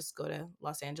 then I'll just go to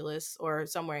Los Angeles or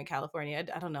somewhere in California.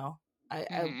 I don't know. I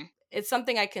Mm-hmm. it's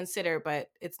something I consider, but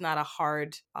it's not a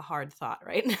hard thought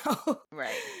right now.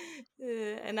 Right.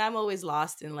 And I'm always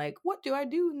lost in like, what do I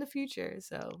do in the future?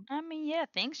 So I mean, yeah,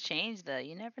 things change though.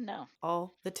 You never know.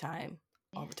 all the time,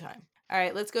 all Yeah. the time. All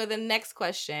right, let's go to the next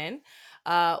question.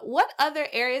 What other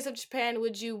areas of Japan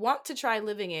would you want to try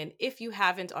living in if you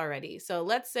haven't already? So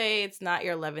let's say it's not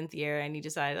your 11th year and you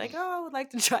decide like, oh, I would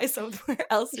like to try somewhere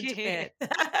else in Japan.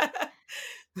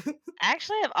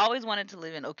 Actually, I've always wanted to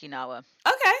live in Okinawa.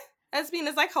 Okay,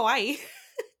 it's like Hawaii.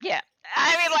 Yeah.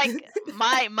 I mean,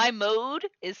 like my mode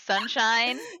is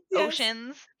sunshine, Yes.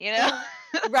 oceans, you know?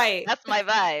 Right. That's my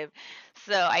vibe.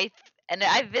 So I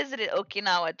visited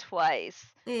Okinawa twice,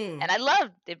 Mm. and I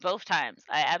loved it both times.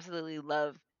 I absolutely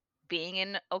love being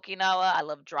in Okinawa. I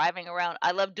love driving around.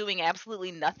 I love doing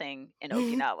absolutely nothing in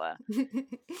Okinawa.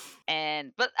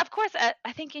 But of course,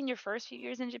 I think in your first few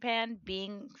years in Japan,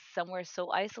 being somewhere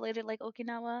so isolated like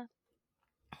Okinawa,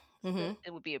 hmm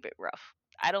it would be a bit rough.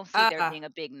 I don't see there Ah. being a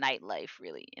big nightlife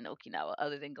really in Okinawa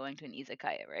other than going to an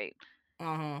izakaya, right?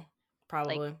 Uh-huh. Like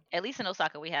Probably. at least in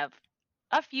Osaka we have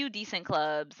a few decent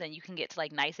clubs and you can get to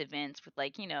like nice events with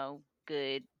like,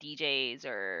 good DJs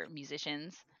or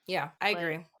musicians. Yeah, I But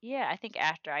agree. yeah, I think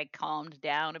after I calmed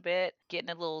down a bit, getting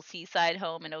a little seaside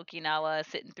home in Okinawa,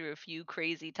 sitting through a few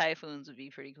crazy typhoons would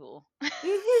be pretty cool.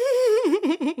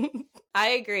 I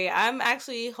agree. I'm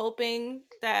actually hoping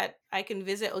that I can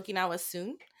visit Okinawa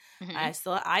soon. Hmm. I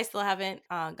still haven't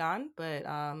gone, but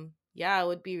yeah, it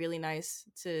would be really nice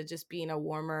to just be in a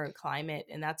warmer climate,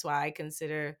 and that's why I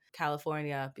consider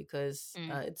California because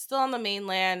Mm. it's still on the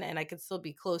mainland, and I could still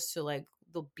be close to like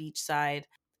the beach side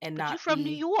and But you not from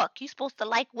New be York. You supposed to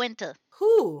like winter.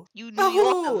 who You New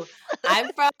Yorkers. who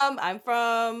I'm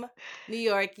from New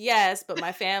York, yes, but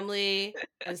my family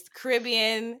is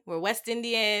Caribbean. We're West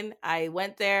Indian. I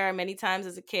went there many times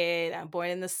as a kid. I'm born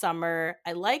in the summer.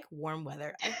 I like warm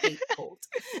weather. I hate cold.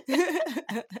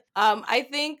 I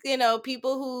think,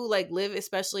 people who like live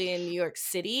especially in New York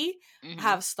City Hmm.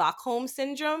 have Stockholm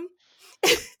syndrome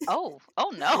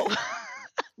Oh no.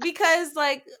 because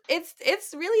like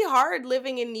it's really hard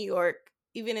living in New York,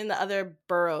 even in the other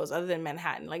boroughs other than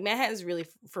Manhattan. Like Manhattan's really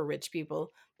for rich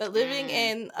people, but living Mm.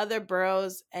 in other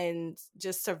boroughs and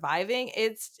just surviving,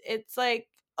 it's like,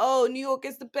 oh, New York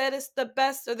is the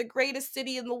best or the greatest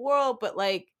city in the world, but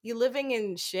like you're living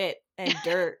in shit and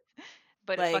dirt,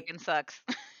 But it like, fucking sucks.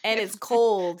 and It's it's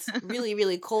cold, really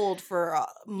really cold for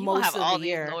you gonna most have of the all these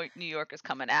year. New Yorkers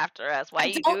coming after us. Why I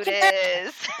you don't do care.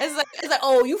 this? It's like,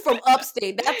 oh, you from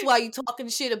upstate. That's why you talking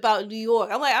shit about New York.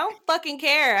 I'm like, I don't fucking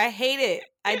care. I hate it.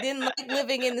 I didn't like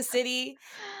living in the city.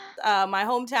 My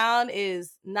hometown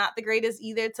is not the greatest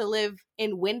either to live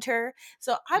in winter.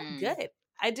 So I'm Mm, good.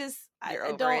 I just you're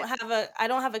I over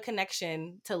don't it. have a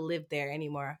connection to live there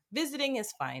anymore. Visiting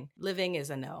is fine. Living is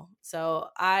a no. So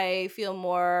I feel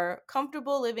more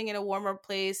comfortable living in a warmer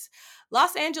place.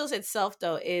 Los Angeles itself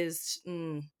though is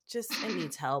just it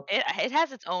needs help. It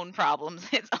has its own problems.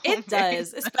 Its own It very does,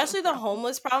 special especially the problems.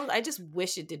 homeless problems. I just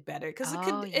wish it did better because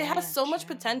Oh it has yeah, so much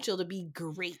true. potential to be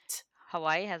great.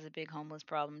 Hawaii has a big homeless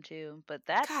problem too, but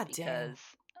that's God because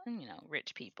damn.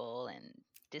 rich people and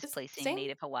It's displacing same.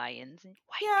 native Hawaiians and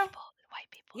Yeah. white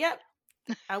people, Yep.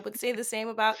 I would say the same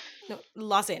about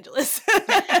Los Angeles.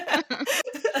 you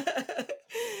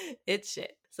It's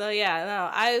shit. So yeah, no,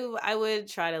 I would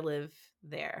try to live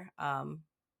there.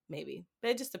 Maybe.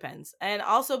 But it just depends. And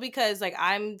also because like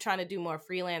I'm trying to do more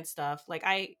freelance stuff. Like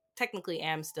technically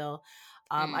am still.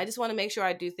 I Mm, just want to make sure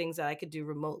I do things that I could do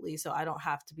remotely so I don't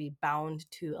have to be bound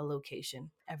to a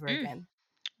location ever mm, again.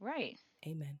 right.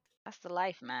 Amen. That's the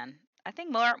life, man. I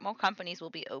think more companies will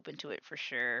be open to it for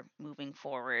sure moving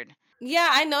forward. Yeah,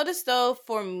 I noticed though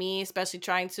for me, especially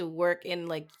trying to work in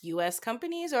like US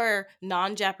companies or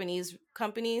non-Japanese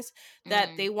companies,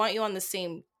 that they Mm. want you on the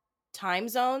same time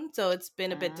zone. So it's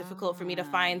been a bit difficult for me to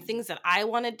find Um, things that I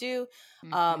want to do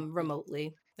mhm.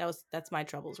 remotely. That's my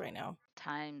troubles right now.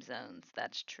 Time zones,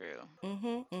 that's true.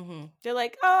 They're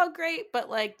like, "Oh, great, but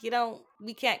like,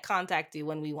 we can't contact you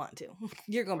when we want to.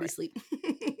 You're going to be Right. asleep."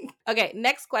 Okay,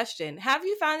 next question. Have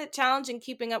you found it challenging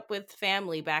keeping up with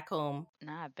family back home?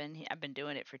 Nah, I've been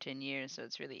doing it for 10 years, so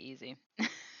it's really easy.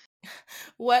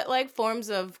 What like forms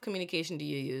of communication do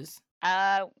you use?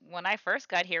 When I first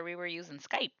got here, we were using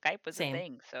Skype. Skype was a Same,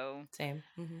 thing. So same.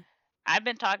 I've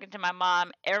been talking to my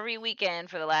mom every weekend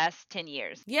for the last 10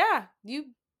 years. Yeah, you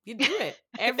do it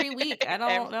every week. I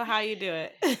every, don't know how you do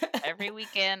it. every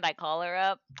weekend, I call her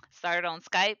up, started on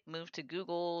Skype, moved to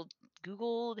Google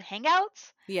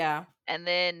Hangouts, Yeah, and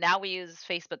then now we use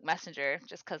Facebook Messenger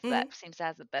just because that hmm seems to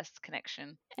have the best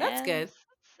connection. that's And good.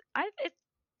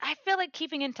 I feel like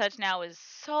keeping in touch now is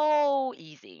so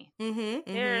easy.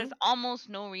 There's Hmm. almost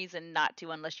no reason not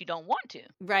to unless you don't want to.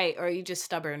 Right, or are you just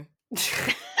stubborn?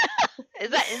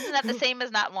 Isn't that the same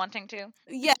as not wanting to?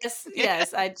 Yes,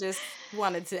 yes. I just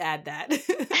wanted to add that.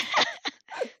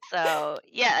 So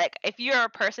yeah, like if you're a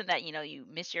person that you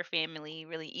miss your family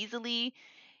really easily,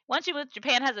 once you move,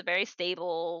 Japan has a very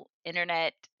stable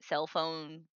internet, cell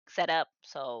phone setup,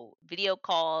 so video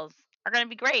calls are going to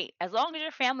be great as long as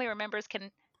your family members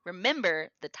can remember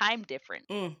the time difference.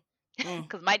 Mm, mm.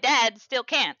 Because my dad still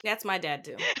can't. That's my dad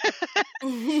too.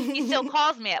 He still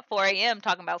calls me at 4 a.m.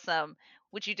 talking about some.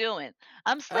 What you doing?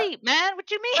 I'm uh, asleep, man.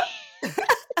 What you uh, mean?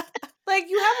 like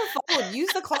you have a phone,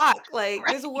 use the clock. Like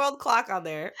there's a Right. world clock on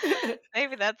there.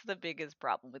 Maybe that's the biggest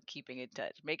problem with keeping in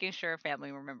touch, making sure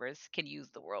family members can use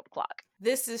the world clock.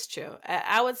 This is true.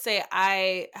 I would say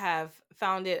I have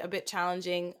found it a bit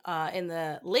challenging in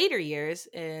the later years,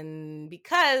 and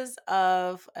because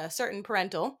of a certain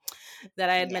parental that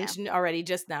I had Yeah. mentioned already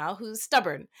just now, who's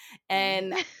stubborn,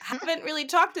 and Mm. haven't really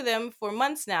talked to them for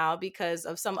months now because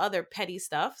of some other petty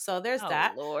stuff. So there's Oh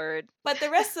that. Lord. But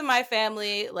the rest of my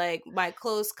family, like my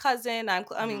close cousin, I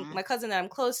mean, Hmm. my cousin that I'm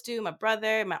close to, my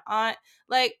brother, my aunt,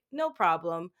 like no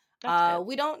problem. That's good.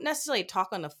 We don't necessarily talk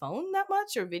on the phone that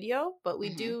much or video, but we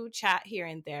Hmm. do chat here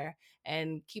and there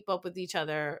and keep up with each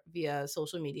other via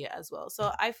social media as well.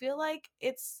 So I feel like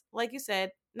it's, like you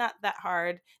said, not that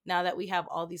hard now that we have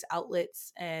all these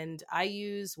outlets. And I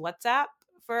use WhatsApp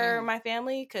for Hmm. my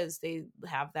family because they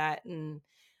have that. And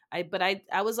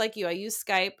I was like you. I used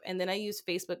Skype and then I used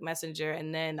Facebook Messenger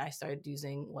and then I started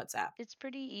using WhatsApp. It's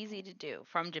pretty easy to do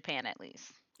from Japan, at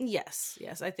least. Yes,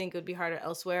 yes. I think it would be harder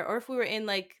elsewhere, or if we were in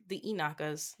like the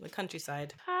Inakas, the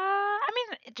countryside. I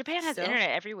mean, Japan has Still,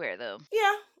 internet everywhere, though.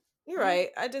 yeah, you're Hmm. right.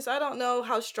 I don't know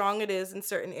how strong it is in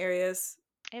certain areas.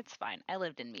 It's fine. I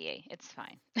lived in Mie. It's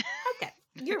fine. Okay,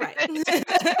 you're right.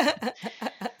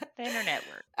 The internet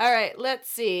works. All right, let's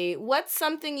see. What's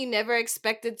something you never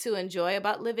expected to enjoy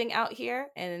about living out here?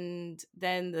 And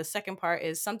then the second part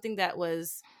is something that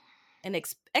was an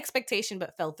expectation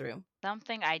but fell through.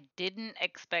 Something I didn't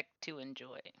expect to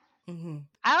enjoy. Hmm.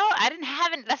 I didn't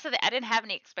have any. That's the thing. I didn't have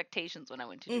any expectations when I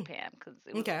went to Mm, Japan because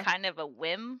it was okay. kind of a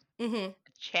whim, Hmm.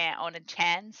 on a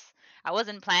chance. I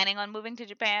wasn't planning on moving to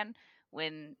Japan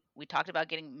when me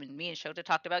and Shota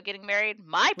talked about getting married.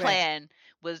 My Right. plan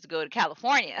was to go to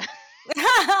California.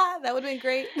 That would have been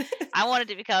great. I wanted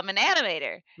to become an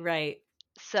animator. Right.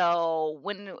 So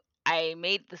when I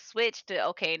made the switch to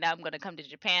okay, now I'm going to come to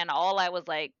Japan, all I was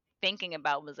like thinking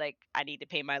about was like I need to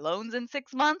pay my loans in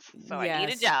 6 months, so I need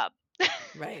a Yes. job.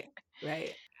 Right.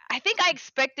 Right. I think I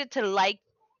expected to like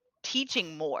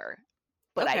teaching more,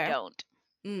 but I Okay. don't.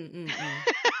 Mm.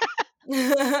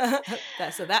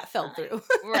 That fell Uh, through.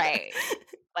 right.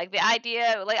 Like the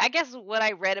idea, like I guess what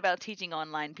I read about teaching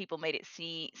online, people made it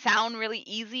sound really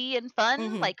easy and fun.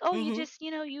 Hmm. Like, oh, you Hmm. just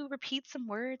you repeat some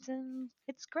words and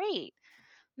it's great.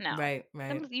 No, Right.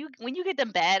 Right. you when you get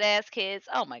them badass kids,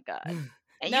 oh my god,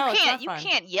 and No, it's not you fun.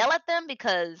 can't yell at them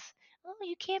because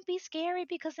you can't be scary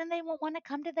because then they won't want to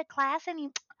come to the class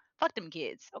and fuck them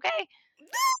kids, okay?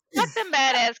 Fuck them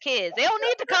badass kids. They don't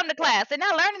need to come to class. They're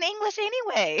not learning English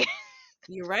anyway.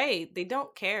 You're right. They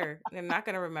don't care. They're not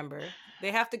gonna remember.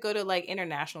 They have to go to like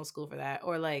international school for that,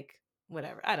 or like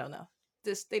whatever. I don't know.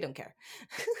 Just they don't care.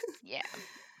 Yeah.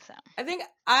 So. I think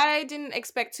I didn't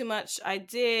expect too much. I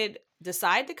did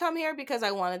decide to come here because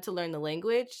I wanted to learn the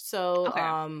language. So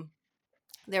Okay.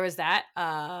 there was that.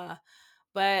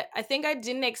 But I think I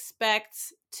didn't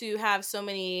expect to have so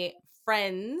many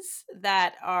friends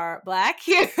that are Black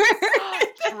here.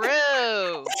 True.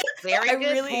 I Very good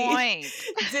really point.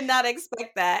 did not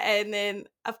expect that. And then,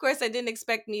 of course, I didn't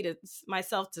expect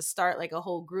myself to start like a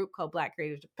whole group called Black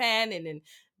Creative Japan and then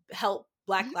help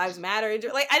Black Lives Matter.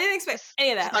 Like, I didn't expect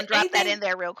any of Just that. gonna Like drop that anything, in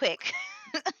there real quick.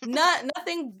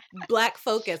 nothing Black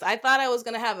focused. I thought I was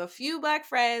gonna have a few Black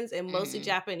friends and mostly Mhm.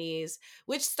 Japanese,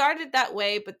 which started that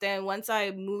way. But then once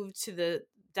I moved to the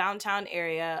downtown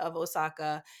area of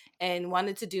Osaka and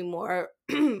wanted to do more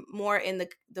more in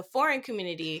the foreign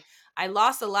community, I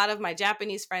lost a lot of my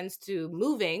Japanese friends to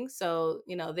moving. So,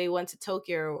 they went to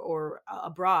Tokyo or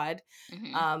abroad,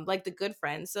 Mhm. like the good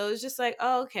friends. So it was just like,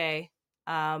 oh, okay.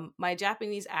 My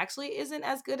Japanese actually isn't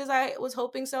as good as I was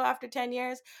hoping so after 10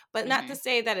 years, but not to Mhm.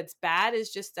 say that it's bad.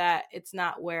 It's just that it's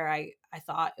not where I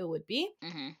thought it would be.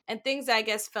 Mhm. And things I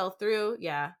guess fell through,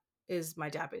 yeah, is my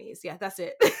Japanese. Yeah, that's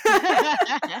it.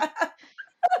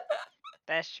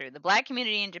 That's true. The Black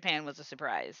community in Japan was a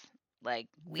surprise. Like,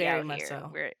 we Very out much here,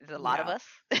 so. there's a lot of Yeah. us.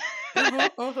 A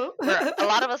Mm-hmm.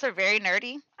 lot of us are very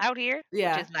nerdy out here, which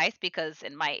Yeah. is nice because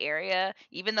in my area,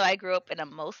 even though I grew up in a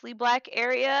mostly Black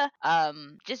area,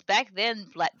 just back then,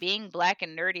 being Black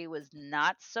and nerdy was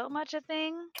not so much a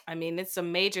thing. I mean, it's a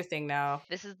major thing now.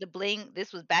 This was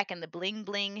back in the bling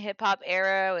bling hip hop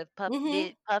era with Mm-hmm.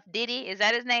 Puff Diddy. Is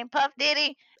that his name? Puff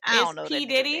Diddy? I It's don't know that P. nigga's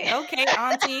Diddy. name. Okay,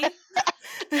 Auntie.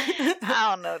 I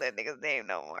don't know that nigga's name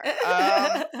no more.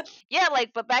 Yeah,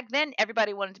 like, but back then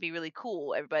everybody wanted to be really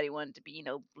cool. Everybody wanted to be,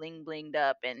 bling blinged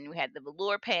up, and we had the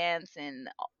velour pants and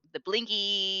the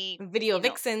blinky, Video you know,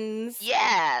 vixens.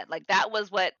 yeah, like that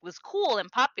was what was cool and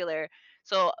popular.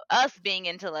 So us being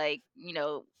into like,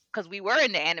 because we were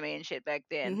into anime and shit back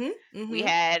then. Mm-hmm.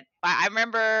 Mm-hmm. I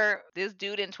remember this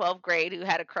dude in 12th grade who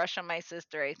had a crush on my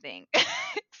sister, I think.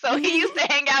 So he used to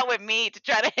hang out with me to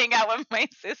try to hang out with my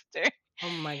sister. Oh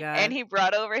my And God. he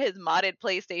brought over his modded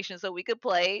PlayStation so we could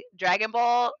play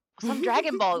some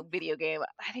Dragon Ball video game.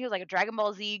 I think it was like a Dragon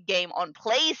Ball Z game on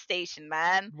PlayStation,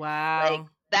 man. Like, Wow.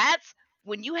 that's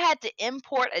when you had to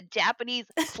import a Japanese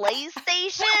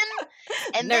PlayStation,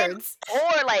 and then, Nerds.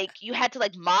 or like you had to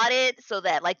like mod it so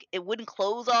that like it wouldn't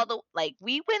close all the, like,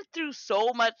 we went through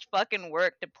so much fucking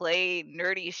work to play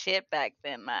nerdy shit back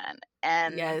then, man.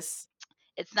 And Yes.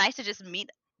 it's nice to just meet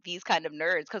these kind of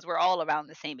nerds because we're all around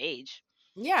the same age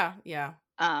Yeah. Yeah.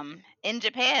 in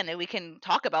Japan, and we can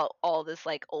talk about all this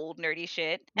like old nerdy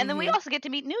shit. And then we Mm-hmm. also get to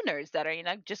meet new nerds that are,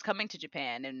 just coming to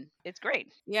Japan, and it's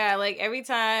great. Yeah, like every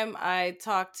time I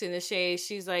talk to Nishay,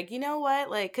 she's like, you know what?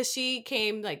 Like, cause she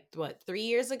came like what 3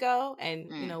 years ago,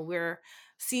 and Mm. we're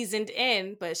seasoned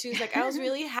in. But she was like, I was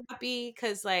really happy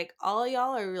because like all of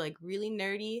y'all are like really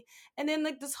nerdy, and then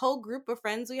like this whole group of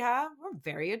friends we have, we're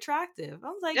very attractive. I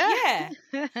was like, yeah,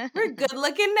 we're good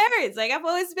looking nerds. Like I've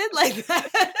always been like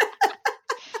that.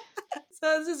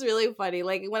 So it's just really funny.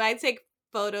 Like when I take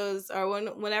photos or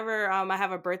whenever I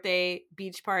have a birthday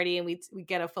beach party and we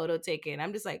get a photo taken,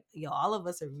 I'm just like, yo, all of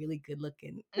us are really good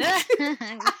looking.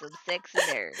 Some sexy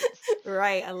nerds.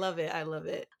 Right. I love it. I love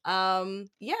it.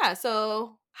 Yeah,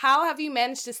 so how have you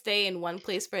managed to stay in one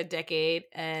place for a decade?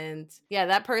 And yeah,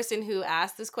 that person who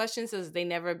asked this question says they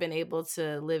never been able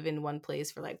to live in one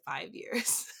place for like 5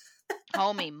 years.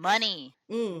 Homie, money.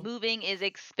 Mm, Moving is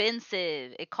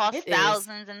expensive. It costs it is.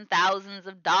 thousands and thousands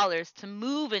of dollars to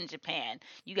move in Japan.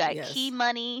 You got key Yes.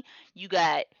 money. You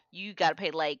got to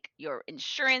pay like your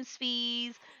insurance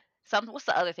fees. What's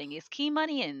the other thing? Is key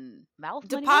money and mouth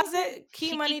money? What is it? Deposit,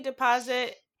 key money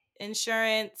deposit,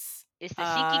 insurance, It's the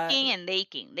uh Shikiking and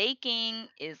Leiking. Leiking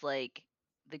is like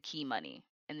the key money,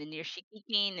 and then your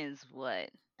Shikiking is what?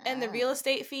 and the real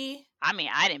estate fee. I mean,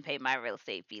 I didn't pay my real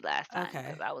estate fee last time because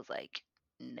Okay. I was like,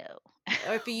 no.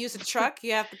 Or if you use a truck,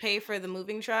 you have to pay for the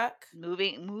moving truck. Move.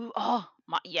 Oh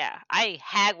my, yeah. I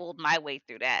haggled my way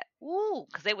through that. Ooh,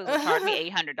 because they was gonna charge me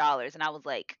 $800, and I was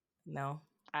like, No,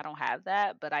 I don't have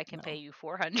that, but I can pay no. you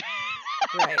 400.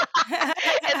 Right.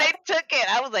 And they took it.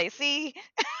 I was like, see,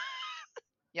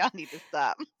 y'all need to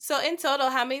stop. So in total,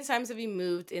 how many times have you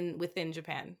moved in within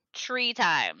Japan? Three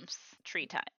times. Three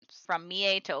times. From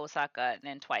Mie to Osaka, and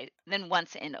then twice, then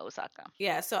once in Osaka.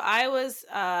 Yeah, so I was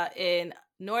in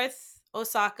North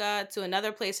Osaka to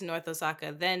another place in North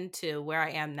Osaka, then to where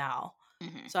I am now.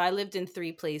 Hmm. So I lived in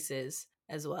 3 places.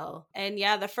 as well. And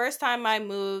yeah, the first time I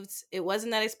moved, it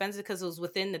wasn't that expensive because it was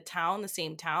within the town, the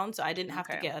same town. So I didn't have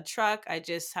to Okay. get a truck. I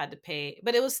just had to pay,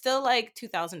 but it was still like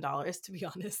 $2,000 to be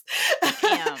honest.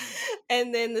 Damn.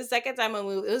 And then the second time I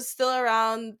moved, it was still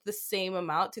around the same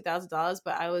amount, $2,000,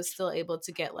 but I was still able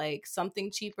to get like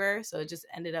something cheaper. So it just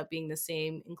ended up being the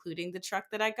same, including the truck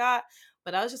that I got.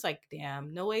 But I was just like,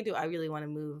 damn, no way do I really want to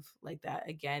move like that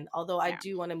again. Although I Yeah.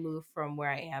 do want to move from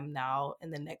where I am now in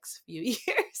the next few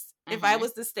years. If I Mhm.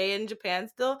 was to stay in Japan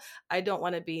still, I don't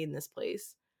want to be in this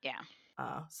place. Yeah.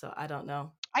 So I don't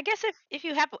know. I guess if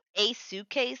you have a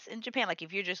suitcase in Japan, like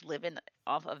if you're just living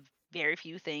off of very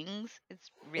few things,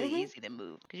 it's really Hmm. easy to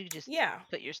move because you can just Yeah.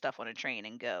 put your stuff on a train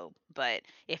and go. But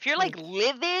if you're Mm. like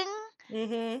living,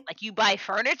 Mhm. like you buy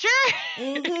furniture,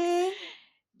 Mhm.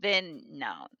 then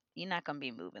no, you're not gonna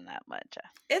be moving that much.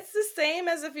 It's the same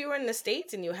as if you were in the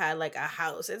States and you had like a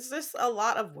house. It's just a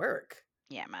lot of work.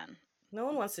 Yeah, man. No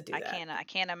one wants to do I that. can't. I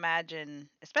can't imagine,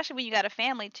 especially when you got a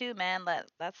family too, man.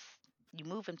 That's you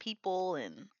moving people,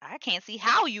 and I can't see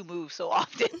how you move so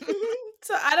often.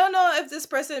 So I don't know if this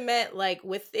person meant like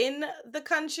within the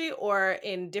country or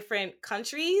in different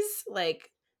countries,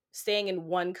 like staying in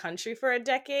one country for a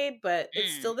decade, but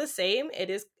it's Mm, still the same.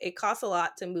 It costs a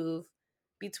lot to move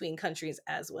between countries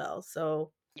as well.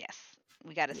 So yes,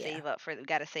 we got to yeah. save up for. We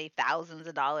got to save thousands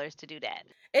of dollars to do that.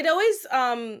 It always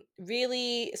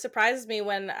really surprises me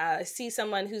when I see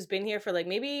someone who's been here for like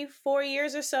maybe 4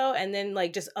 years or so and then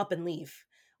like just up and leave.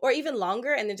 Or even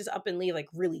longer and then just up and leave like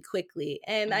really quickly.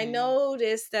 And I Mm,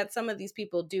 noticed that some of these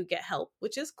people do get help,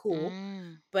 which is cool.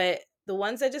 mm. But the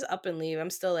ones that just up and leave,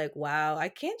 I'm still like, wow, I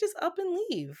can't just up and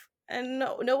leave. And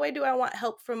no way do I want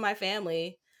help from my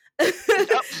family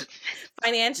Oh.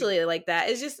 financially like that.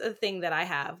 It's just a thing that I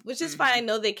have, which is fine. I Hmm.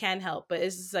 know they can help, but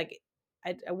it's just like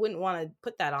I wouldn't want to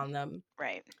put that on them.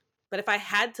 Right. But if I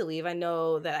had to leave, I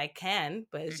know that I can,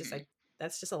 but it's just Hmm. like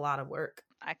that's just a lot of work.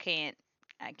 I can't.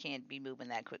 I can't be moving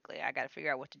that quickly. I got to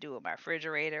figure out what to do with my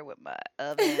refrigerator, with my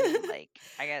oven. Like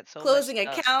I got so much Closing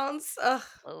stuff. accounts, ugh,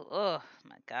 Oh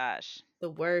my gosh. the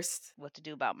worst. What to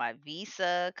do about my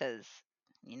visa? Cause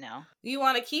you know. You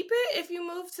want to keep it if you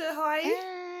move to Hawaii?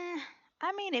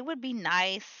 I mean, it would be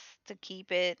nice to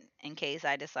keep it in case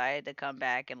I decide to come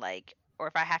back and like, or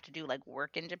if I have to do like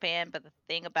work in Japan. But the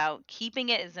thing about keeping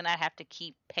it is then I have to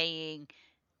keep paying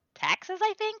taxes,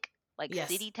 I think, like Yes.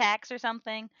 city tax or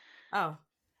something. Oh,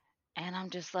 And I'm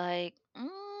just like,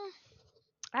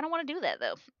 I don't want to do that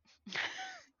though.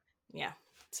 yeah.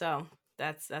 So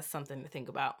that's something to think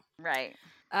about. Right.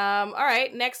 All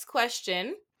right, next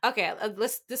question. Okay,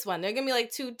 let's this one. They're gonna be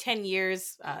like 10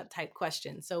 years type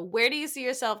questions. So where do you see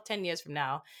yourself 10 years from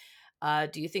now?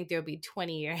 Do you think there'll be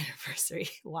 20-year anniversary?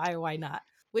 Why or why not?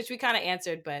 Which we kind of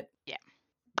answered, but Yeah.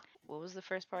 What was the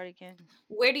first part again?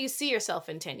 where do you see yourself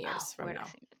in 10 Oh, years from where to now?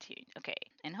 see the tea? Okay,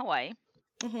 in Hawaii,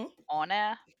 Mm-hmm. on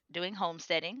a doing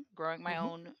homesteading, growing my Mm-hmm.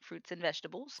 own fruits and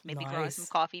vegetables, maybe growing some Nice.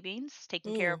 coffee beans,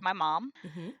 taking care of Mm. my mom.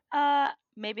 Mm-hmm.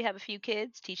 Maybe have a few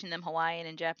kids, teaching them Hawaiian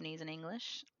and Japanese and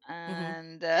English, Mm-hmm.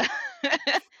 and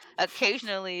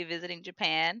occasionally visiting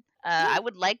Japan. I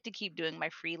would like to keep doing my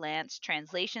freelance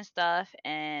translation stuff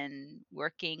and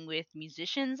working with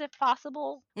musicians if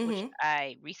possible, which Mm-hmm.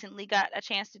 I recently got a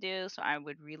chance to do. So I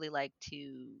would really like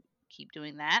to keep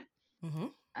doing that. Mm-hmm.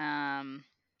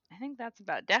 I think that's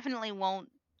about. Definitely won't.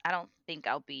 I don't think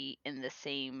I'll be in the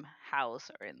same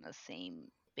house or in the same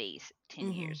base 10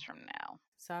 Mm-hmm. years from now.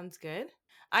 Sounds good.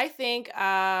 I think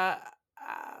I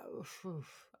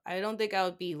don't think I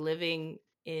would be living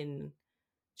in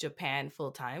Japan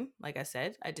full time. Like I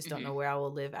said, I just don't Hmm. know where I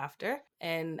will live after.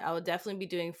 And I will definitely be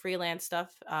doing freelance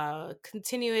stuff,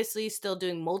 continuously still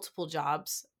doing multiple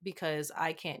jobs because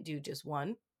I can't do just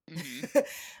one. Hmm.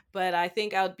 But I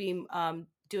think I would be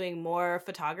doing more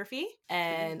photography Cool.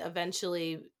 and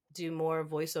eventually do more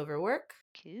voiceover work.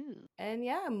 Cool. And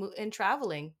yeah, and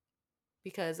traveling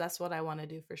because that's what I want to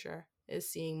do for sure is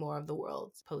seeing more of the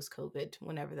world post COVID,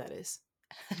 whenever that is.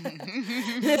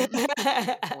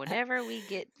 Whenever we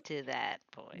get to that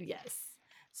point. Yes.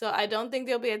 So I don't think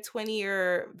there'll be a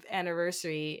 20-year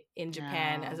anniversary in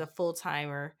Japan as No. a full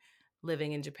timer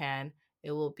living in Japan.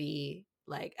 It will be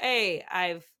like, hey,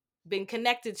 I've been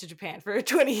connected to Japan for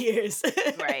 20 years.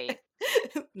 Right.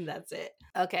 That's it.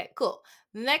 Okay, cool.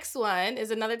 Next one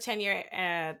is another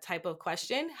 10-year type of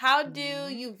question. How do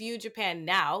Mhm. you view Japan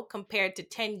now compared to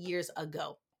 10 years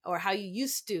ago? Or how you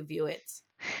used to view it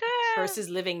versus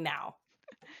living now?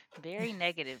 Very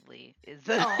negatively is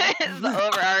the, Oh. is the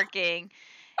overarching.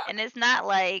 And it's not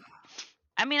like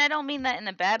I mean, I don't mean that in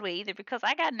a bad way either, because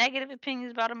I got negative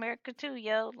opinions about America too,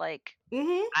 yo. Like,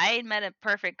 Mm-hmm. I ain't met a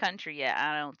perfect country yet.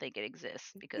 I don't think it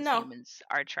exists because No. humans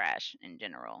are trash in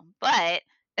general. But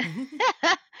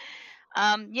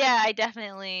yeah,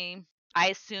 I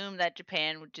assume that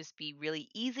Japan would just be really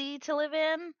easy to live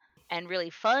in and really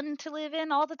fun to live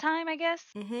in all the time, I guess.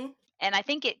 Mm-hmm. And I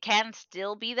think it can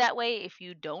still be that way if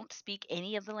you don't speak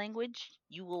any of the language.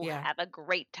 You will Yeah. have a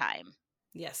great time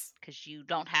Yes. because you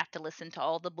don't have to listen to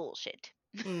all the bullshit.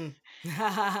 Mm.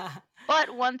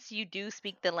 But once you do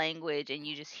speak the language and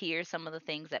you just hear some of the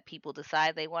things that people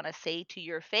decide they want to say to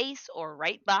your face or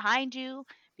right behind you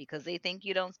because they think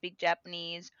you don't speak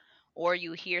Japanese, or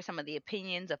you hear some of the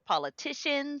opinions of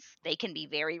politicians, they can be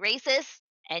very racist.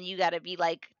 And you got to be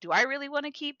like, do I really want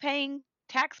to keep paying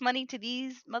tax money to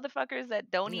these motherfuckers that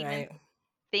don't even Right.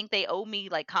 think they owe me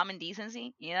like common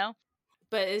decency, you know?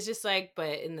 But it's just like,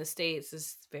 but in the States,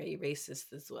 it's very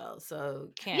racist as well. So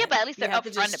Yeah, can't, but at least you they're have to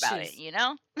upfront just about it, choose. you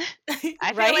know?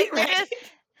 I feel Right? like Right.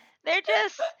 they're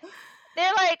just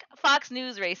they're like Fox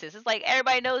News racist. It's like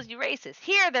everybody knows you racist.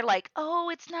 Here they're like, "Oh,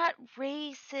 it's not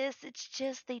racist. It's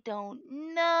just they don't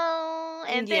know."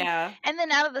 Yeah. And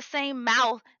then out of the same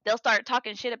mouth, they'll start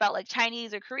talking shit about like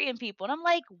Chinese or Korean people. And I'm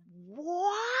like,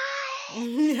 "What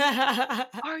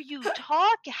are you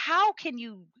talking? How can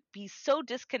you be so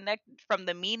disconnected from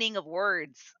the meaning of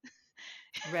words?"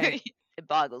 Right. It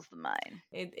boggles the mind.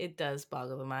 It does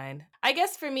boggle the mind. I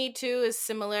guess for me too is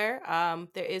similar.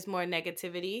 There is more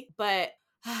negativity, but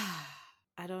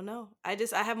I don't know. I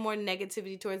have more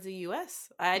negativity towards the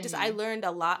US. I Mhm. learned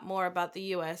a lot more about the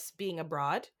US being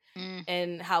abroad Mm.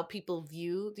 and how people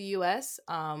view the US.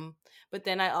 But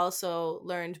then I also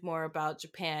learned more about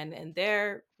Japan and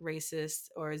their racist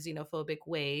or xenophobic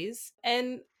ways.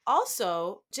 And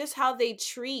also just how they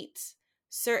treat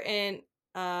certain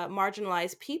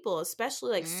marginalized people,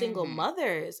 especially like single Mhm.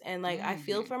 mothers. And like I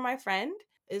feel Mhm. for my friend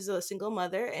is a single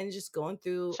mother and just going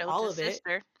through all Shota's of it.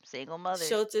 sister, single mother.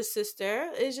 Shota's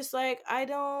sister is just like, I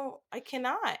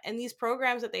cannot. And these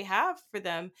programs that they have for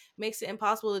them makes it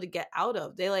impossible to get out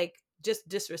of. They like just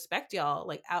disrespect y'all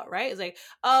like outright. It's like,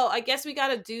 oh, I guess we got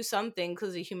to do something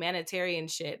because of humanitarian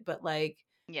shit. But like,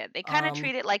 Yeah, they kind of um,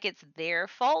 treat it like it's their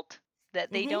fault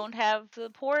that they mhm. don't have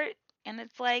support, and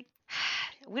it's like,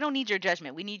 we don't need your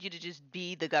judgment. We need you to just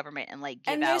be the government and like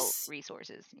give And out there's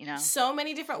resources, you know? so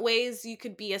many different ways you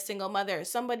could be a single mother.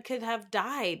 Someone could have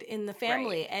died in the Right.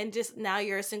 family and just now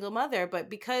you're a single mother. But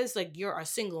because like you're a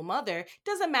single mother,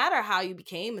 doesn't matter how you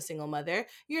became a single mother,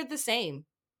 you're the same.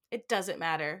 It doesn't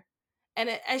matter. And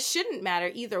it shouldn't matter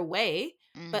either way.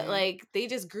 But Mhm. like they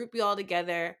just group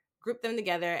them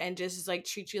together and just like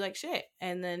treat you like shit.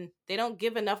 And then they don't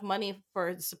give enough money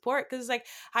for the support because it's like,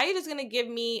 how are you just gonna give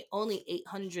me only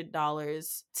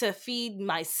 $800 to feed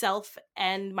myself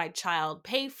and my child,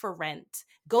 pay for rent,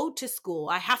 go to school?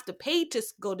 I have to pay to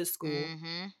go to school.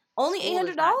 Mhm. Only eight School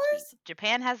hundred is not cheap. dollars?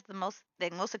 Japan has the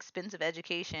most expensive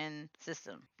education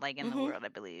system like in the Mm-hmm. world, I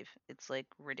believe. It's like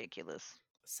ridiculous.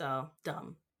 So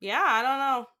dumb. Yeah, I don't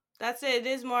know. That's it. It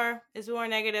is more. It's more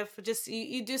negative. Just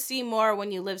you do see more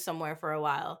when you live somewhere for a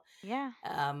while, Yeah.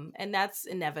 and that's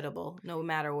inevitable, no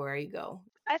matter where you go.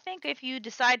 I think if you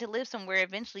decide to live somewhere,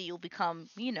 eventually you'll become,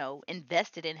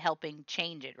 invested in helping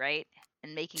change it, right?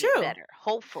 And making it True. better,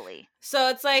 hopefully. So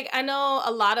it's like I know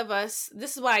a lot of us,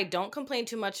 this is why I don't complain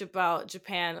too much about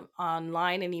Japan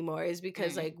online anymore, is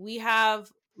because Mm. like we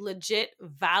have legit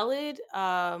valid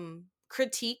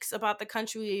critiques about the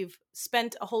country we've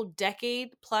spent a whole decade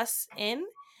plus in,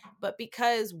 but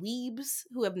because weebs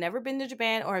who have never been to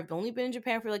Japan or have only been in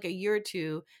Japan for like a year or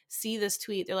two see this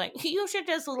tweet, they're like, you should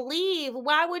just leave.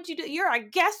 Why would you do, you're a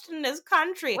guest in this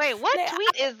country. Wait, what They,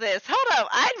 tweet is this? Hold up.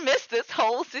 I missed this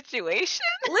whole situation.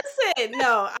 listen,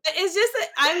 no, it's just that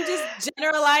I'm just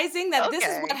generalizing that this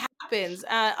is what Okay. happens.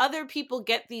 Other people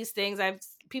get these things.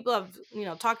 People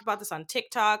have talked about this on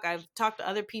TikTok. I've talked to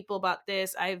other people about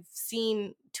this. I've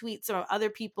seen tweets from other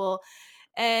people,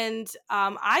 and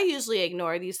I usually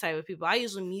ignore these type of people. I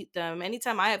usually mute them.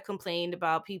 Anytime I have complained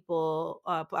about people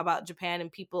about Japan and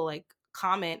people like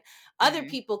comment, other Hmm.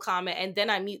 people comment, and then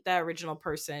I mute that original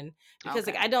person because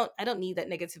like Okay. I don't need that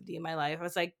negativity in my life. I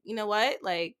was like, you know what,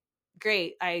 like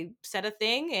great, I said a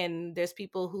thing and there's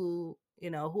people who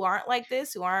who aren't like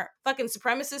this, who aren't fucking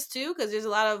supremacists too, because there's a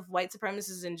lot of white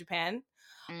supremacists in Japan.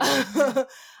 Hmm.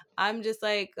 I'm just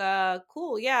like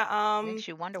cool, yeah, Makes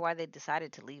you wonder why they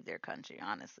decided to leave their country,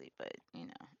 honestly. But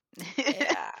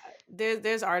yeah,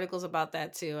 there's articles about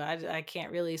that too. I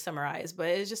can't really summarize, but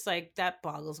it's just like that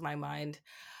boggles my mind.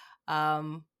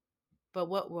 um but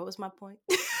what was my point?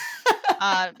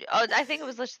 oh, I think it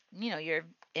was just your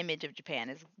image of Japan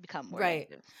has become more Right.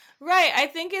 negative. Right. I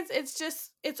think it's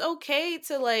just it's okay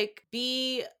to like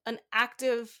be an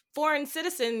active foreign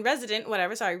citizen,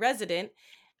 resident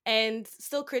and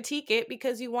still critique it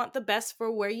because you want the best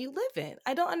for where you live in.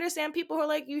 I don't understand people who are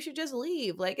like you should just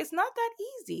leave. Like it's not that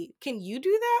easy. Can you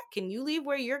do that? Can you leave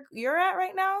where you're at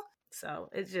right now? So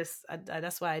it's just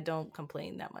that's why I don't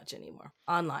complain that much anymore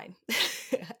online.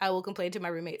 I will complain to my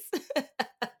roommates.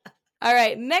 All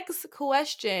right, next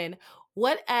question.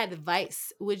 What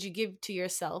advice would you give to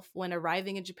yourself when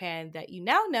arriving in Japan that you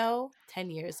now know 10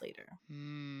 years later?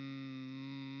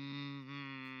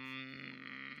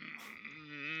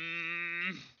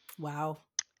 Wow.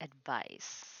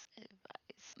 Advice.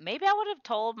 Maybe I would have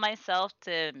told myself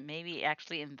to maybe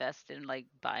actually invest in like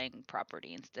buying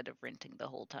property instead of renting the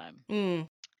whole time. Mm,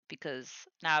 Because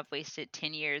now I've wasted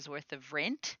 10 years worth of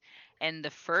rent. And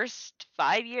the first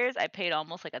 5 years, I paid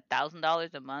almost like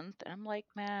 $1,000 a month. And I'm like,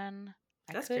 man,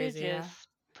 I that's could have crazy, yeah. just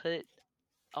put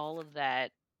all of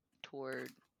that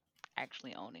toward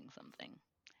actually owning something.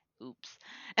 Oops.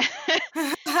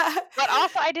 But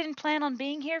also, I didn't plan on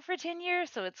being here for 10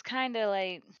 years. So it's kind of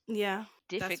like Yeah,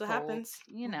 that's what difficult, happens.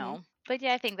 you know. But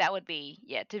yeah, I think that would be,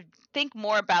 yeah, to think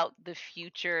more about the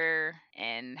future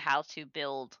and how to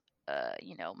build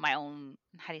my own,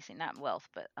 how do you say, not wealth,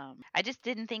 but I just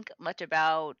didn't think much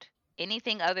about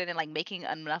anything other than like making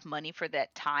enough money for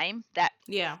that time, that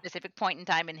Yeah, specific point in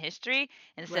time in history,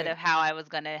 instead right. of how I was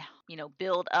going to,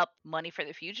 build up money for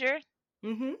the future.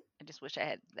 Mm-hmm. I just wish I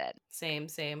had that. Same.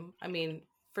 I mean,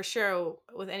 for sure,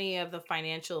 with any of the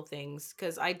financial things,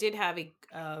 because I did have a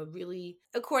really,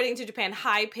 according to Japan,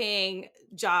 high paying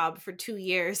job for 2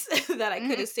 years that I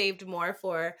could Mhm. have saved more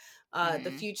for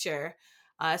the Mhm. future,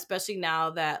 especially now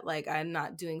that like I'm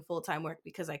not doing full time work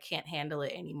because I can't handle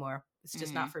it anymore. It's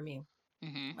just not Mhm. for me.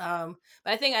 Mhm.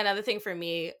 But I think another thing for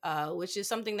me, which is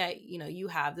something that you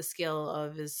have the skill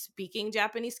of, is speaking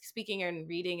Japanese, speaking and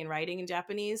reading and writing in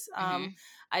Japanese. Mhm.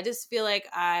 I just feel like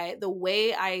the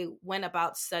way I went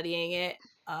about studying it,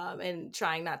 and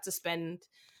trying not to spend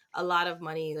a lot of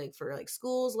money like for like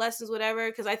schools, lessons, whatever,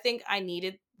 because I think I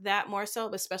needed that more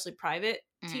so, especially private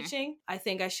Mhm. teaching. I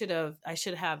think I should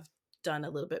have done a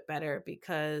little bit better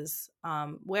because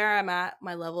where I'm at,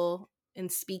 my level in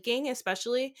speaking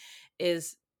especially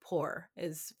is poor,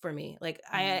 is for me. Like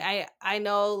Mhm. I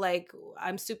know like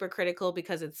I'm super critical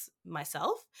because it's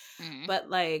myself, Mhm. but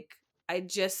like I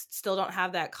just still don't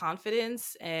have that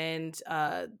confidence, and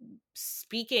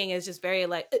speaking is just very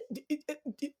like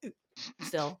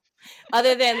still,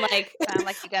 other than like Sound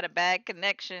like you got a bad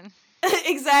connection.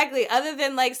 exactly, other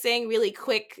than like saying really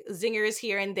quick zingers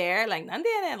here and there, like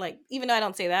 "Nande," like even though I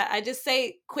don't say that, I just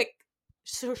say quick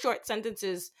short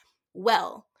sentences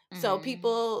well. So Mhm.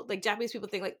 people, like Japanese people,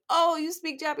 think like, oh, you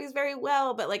speak Japanese very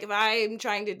well, but like if I'm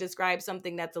trying to describe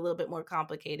something that's a little bit more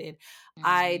complicated,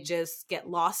 I Mhm. just get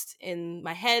lost in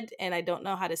my head and I don't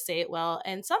know how to say it well.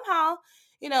 And somehow,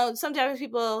 some Japanese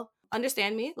people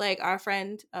understand me, like our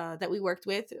friend that we worked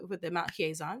with the Mount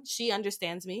Hiezan, she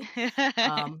understands me,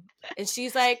 and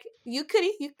she's like,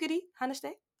 "Yukuri,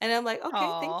 hanashite," and I'm like,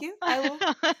 "Okay, thank Aw. you. I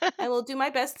will do my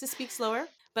best to speak slower."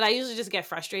 But I usually just get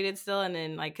frustrated still, and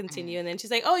then like Mhm. continue, and then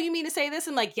she's like, "Oh, you mean to say this?"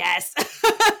 I'm like, "Yes."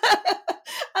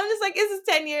 I'm just like, this is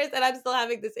 10 years, and I'm still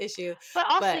having this issue. But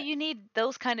also, But you need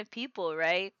those kind of people,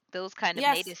 right? Those kind of yes,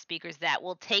 native speakers that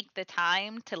will take the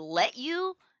time to let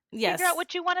you figure out yes,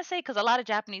 what you want to say. Because a lot of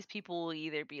Japanese people will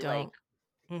either be like, don't.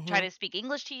 try Hmm. to speak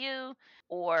English to you,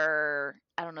 or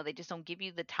I don't know, they just don't give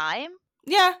you the time.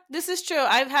 Yeah, this is true.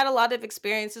 I've had a lot of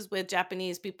experiences with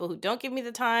Japanese people who don't give me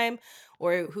the time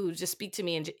or who just speak to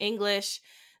me in English.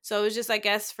 So it was just, I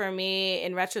guess, for me,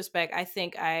 in retrospect, I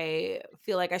think I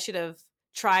feel like I should have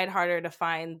tried harder to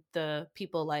find the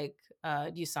people like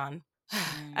Yusan.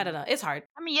 I don't Mm. know. It's hard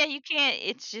I mean, yeah, you can't.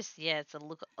 It's just, yeah, it's a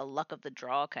luck of the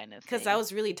draw kind of because I thing.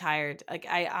 was really tired. Like,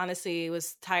 I honestly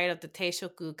was tired of the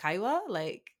Teishoku Kaiwa,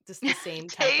 like just the same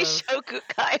type of. Teishoku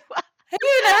Kaiwa. Have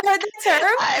you never heard that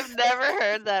term? I've never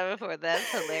heard that before.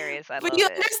 That's hilarious. I But love you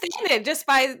it. understand it just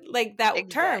by like that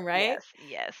term, Exact. right? Yes.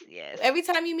 Yes. Yes. Every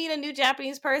time you meet a new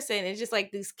Japanese person, it's just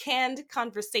like these canned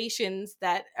conversations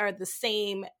that are the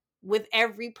same with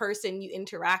every person you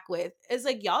interact with. It's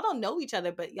like y'all don't know each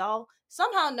other, but y'all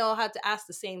somehow know how to ask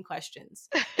the same questions.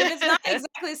 If it's not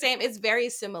exactly the same, it's very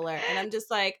similar. And I'm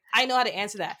just like, I know how to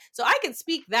answer that. So I can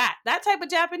speak that type of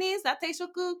Japanese, that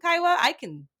Teishoku Kaiwa, I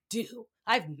can do.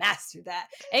 I've mastered that.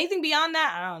 Anything beyond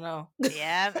that, I don't know.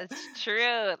 Yeah, that's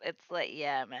true. It's like,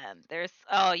 yeah, man.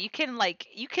 You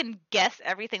can guess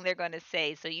everything they're going to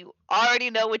say, so you already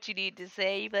know what you need to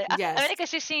say. You be like, Yes. アメリカ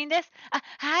出身です。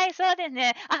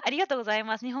ありがとうござい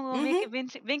ます。日本語を勉強、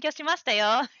Mm-hmm. 勉強しました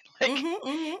よ. Like, Mm-hmm.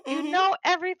 Mm-hmm. you Mm-hmm. know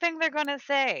everything they're going to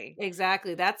say.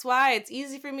 Exactly. That's why it's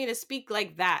easy for me to speak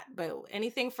like that. But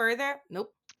anything further,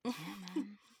 nope. Yeah,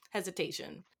 man.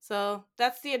 Hesitation. So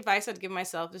that's the advice I'd give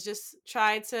myself, is just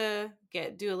try to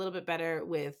do a little bit better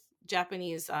with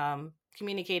Japanese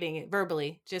communicating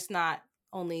verbally, just not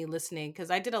only listening, because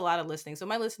I did a lot of listening. So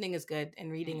my listening is good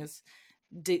and reading Mhm. is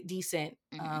decent.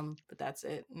 Mhm. But that's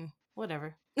it.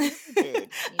 Whatever. You'll be good.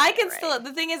 You'll I be can all still,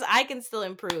 the thing is, I can still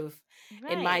improve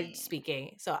in my right.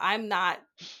 speaking. So I'm not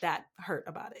that hurt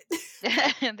about it.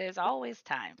 Right. There's always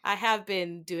time. I have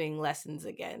been doing lessons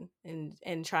again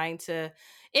and trying to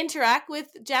interact with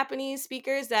Japanese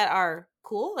speakers that are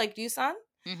cool, like Yusan.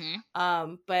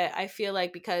 Mhm. But I feel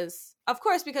like because, of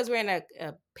course, because we're in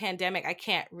a pandemic, I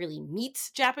can't really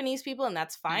meet Japanese people, and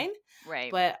that's Mm. fine.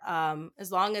 Right. But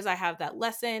as long as I have that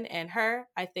lesson and her,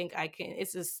 I think I can.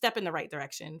 It's a step in the right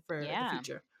direction for the Yeah.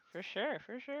 future. For sure.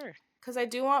 For sure. Because I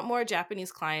do want more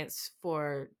Japanese clients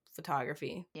for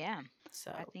photography. Yeah.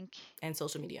 So, I think and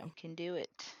social media. you can do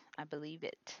it. I believe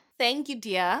it. Thank you,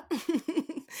 Dia.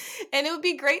 And it would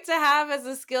be great to have as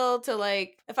a skill to,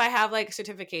 like, if I have like a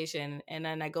certification and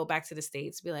then I go back to the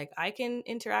States, be like, I can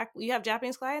interact. You have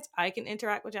Japanese clients, I can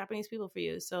interact with Japanese people for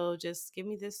you. So just give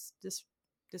me this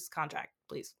contract,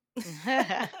 please.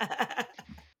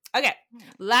 Okay,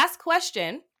 last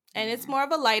question, and it's more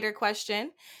of a lighter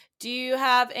question. Do you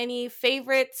have any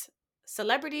favorite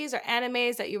celebrities or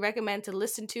animes that you recommend to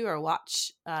listen to or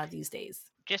watch these days?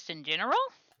 Just in general?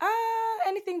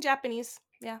 Anything Japanese.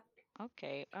 Yeah.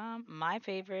 Okay. My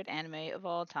favorite anime of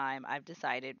all time, I've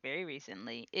decided very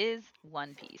recently, is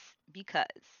One Piece, because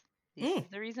this is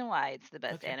the reason why it's the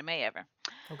best Okay. anime ever.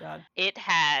 Oh God. It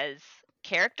has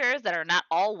characters that are not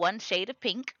all one shade of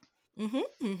pink,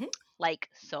 like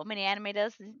so many anime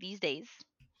does these days.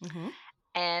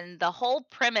 And the whole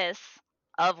premise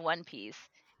of One Piece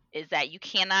is that you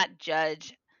cannot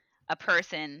judge a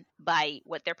person by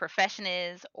what their profession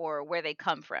is or where they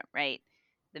come from, right?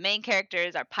 The main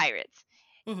characters are pirates.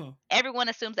 Everyone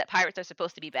assumes that pirates are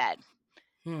supposed to be bad.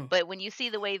 But when you see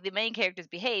the way the main characters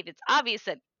behave, it's obvious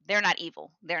that they're not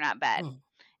evil. They're not bad.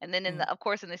 And then of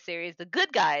course in the series, the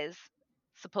good guys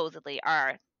supposedly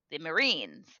are the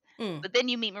Marines. But then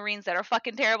you meet Marines that are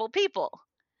fucking terrible people.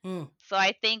 So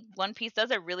I think One Piece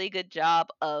does a really good job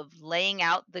of laying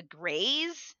out the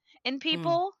grays in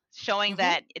people, showing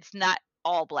that it's not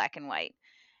all black and white.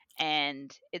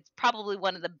 And it's probably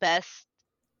one of the best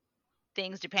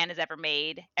things Japan has ever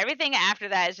made. Everything after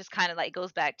that is just kind of like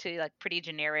goes back to like pretty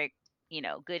generic,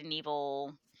 good and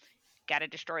evil, gotta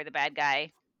destroy the bad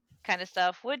guy kind of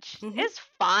stuff, which is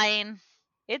fine.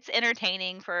 It's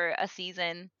entertaining for a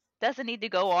season. Doesn't need to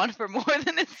go on for more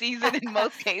than a season in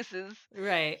most cases.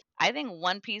 Right. I think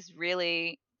One Piece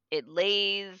really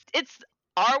it's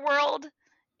our world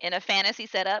in a fantasy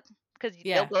setup, because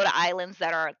they'll go to islands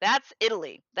that's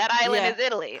Italy. That island is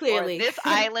Italy. Clearly. Or this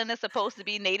island is supposed to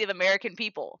be Native American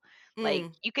people. Like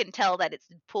you can tell that it's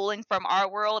pulling from our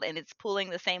world and it's pulling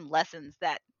the same lessons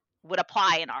that would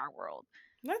apply in our world.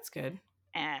 That's good.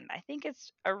 And I think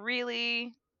it's a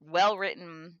really well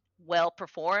written, well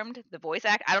performed. The voice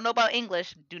act, I don't know about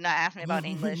English. Do not ask me about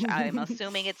English. I'm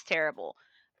assuming it's terrible.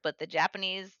 But the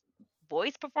Japanese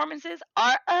voice performances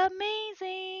are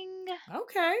amazing.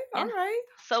 Okay. All right.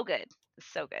 So good.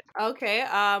 So good. Okay.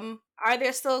 Are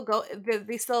there still do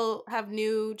they still have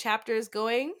new chapters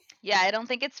going? Yeah, I don't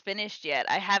think it's finished yet.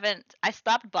 I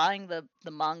stopped buying the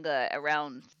manga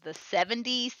around the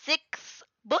 76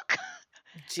 book.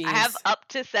 Jeez. I have up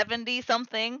to 70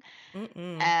 something. But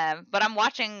I'm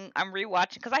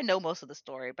rewatching, because I know most of the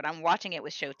story, but I'm watching it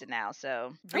with Shota now.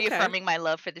 So reaffirming my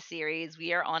love for the series.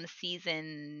 We are on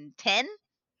season 10.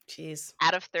 Jeez.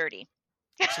 Out of 30.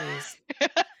 Jeez.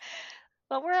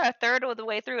 But we're a third of the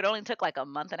way through. It only took like a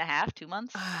month and a half, 2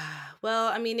 months. Well,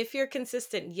 I mean, if you're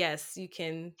consistent, yes, you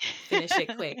can finish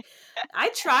it quick. I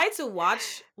tried to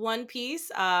watch One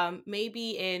Piece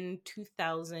maybe in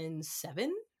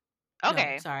 2007.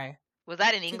 Okay. No, sorry. Was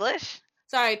that in English?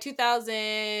 Sorry,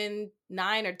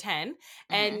 2009 or 10.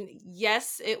 And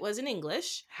yes, it was in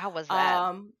English. How was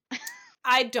that?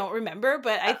 I don't remember,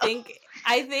 but I think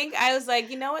I was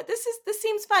like, you know what, this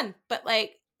seems fun, but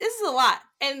like this is a lot.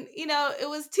 And, it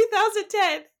was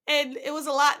 2010 and it was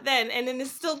a lot then. And then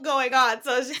it's still going on.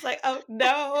 So it's just like, oh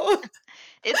no.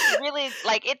 It's really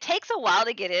like it takes a while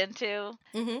to get into.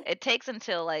 Hmm. It takes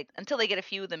until they get a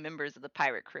few of the members of the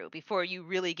pirate crew before you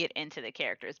really get into the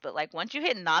characters. But like once you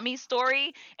hit Nami's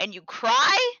story and you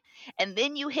cry, and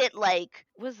then you hit like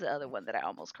what's the other one that I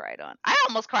almost cried on? I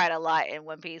almost cried a lot in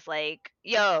One Piece. Like,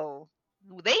 yo,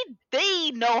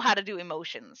 they know how to do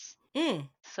emotions. Mm.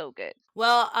 So good.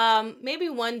 Well, maybe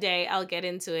one day I'll get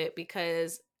into it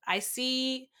because I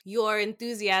see your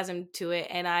enthusiasm to it,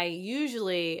 and I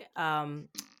usually,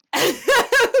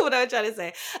 what am I trying to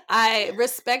say? I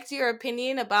respect your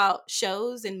opinion about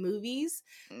shows and movies,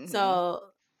 Hmm. so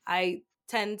I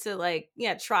tend to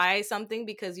try something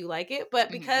because you like it, but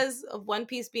Hmm. because of One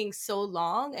Piece being so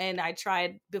long, and I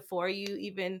tried before I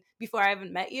even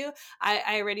met you,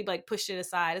 I already like pushed it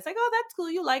aside. It's like, oh, that's cool,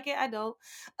 you like it, I don't.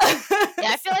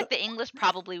 Yeah, I feel So like the English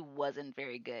probably wasn't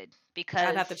very good I'd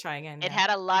because have to try again. it Yeah. had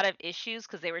a lot of issues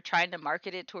because they were trying to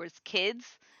market it towards kids.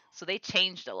 So they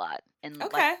changed a lot in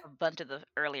like Okay. a bunch of the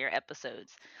earlier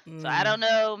episodes. So I Mm, don't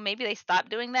know, maybe they stopped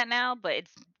doing that now, but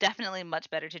it's definitely much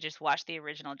better to just watch the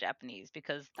original Japanese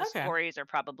because the okay. stories are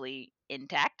probably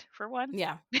intact for one.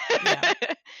 Yeah. Yeah.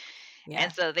 Yeah.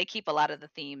 And so they keep a lot of the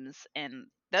themes, and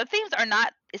the themes are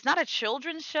not it's not a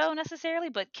children's show necessarily,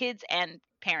 but kids and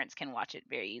parents can watch it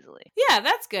very easily. Yeah,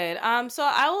 that's good. So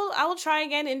I will try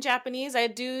again in Japanese. I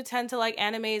do tend to like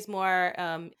animes more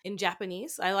in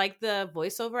Japanese. I like the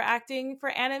voiceover acting for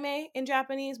anime in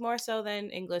Japanese more so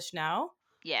than English now.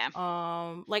 Yeah.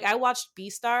 Like I watched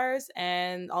Beastars,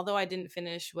 and although I didn't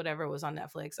finish whatever was on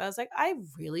Netflix, I was like, I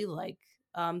really like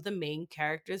the main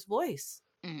character's voice.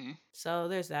 Mhm. So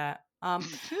there's that.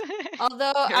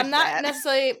 Although I'm There's not that.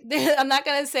 necessarily,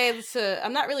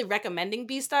 I'm not really recommending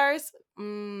Beastars.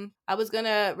 I was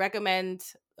gonna recommend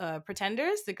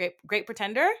Pretenders, the Great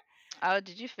Pretender. Oh,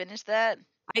 did you finish that?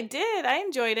 I did. I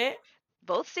enjoyed it.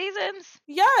 Both seasons?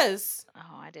 Yes.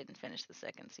 Oh, I didn't finish the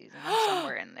second season. I'm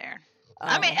somewhere in there.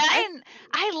 I mean,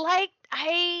 Oh,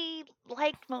 I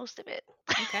liked most of it.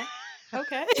 okay.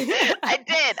 Okay.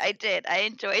 I did. I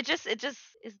enjoy it just is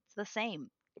the same,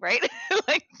 right?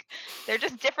 Like they're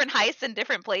just different heists in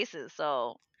different places.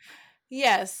 So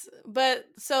Yes, but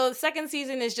so the second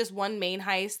season is just one main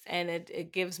heist, and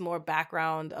it gives more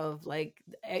background of like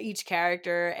each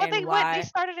character well and they why.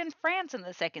 started in France in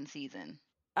the second season.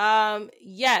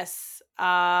 Yes.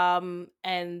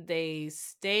 And they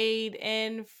stayed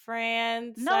in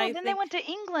France, No, I then they think. went to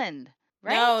England,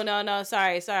 right? No, no, no.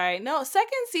 Sorry. No,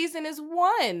 second season is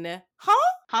one.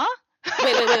 Huh? Huh?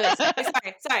 Wait.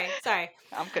 Sorry.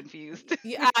 I'm confused.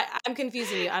 I'm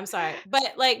confusing you. I'm sorry.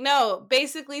 But like, no,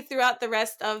 basically throughout the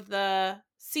rest of the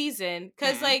season,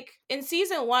 because Mm. like in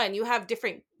season one, you have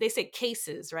different, they say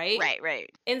cases, right? Right, right.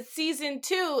 In season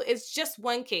two, it's just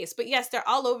one case. But yes, they're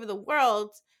all over the world.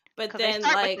 But Because they then,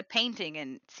 start with the like, painting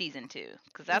in season two.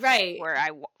 Because that's right. where I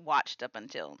watched up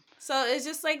until. So it's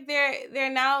just like they're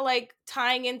now like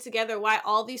tying in together why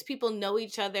all these people know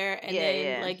each other, and Yeah, then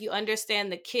yeah. like you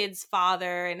understand the kid's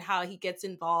father and how he gets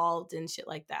involved and shit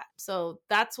like that. So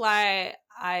that's why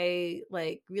I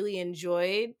like really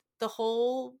enjoyed the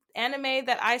whole anime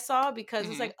that I saw, because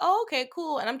it's Hmm. like, oh, okay,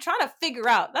 cool. And I'm trying to figure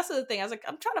out, that's the other thing. I was like,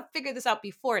 I'm trying to figure this out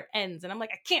before it ends. And I'm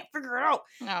like, I can't figure it out.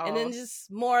 And then No.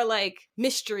 just more like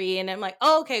mystery. And I'm like,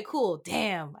 oh, okay, cool.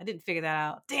 Damn, I didn't figure that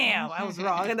out. Damn, I was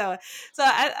wrong. So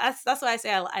that's why I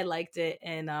say I liked it.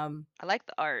 And I like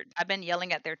the art. I've been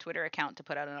yelling at their Twitter account to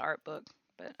put out an art book,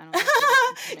 but I don't think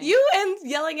they listen to me. you and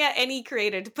yelling at any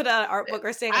creator to put out an art book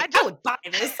or saying I like, I just would buy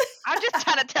this. I'm just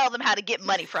trying to tell them how to get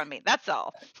money from me. That's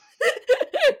all.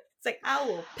 It's like, I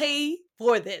will pay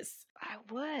for this. I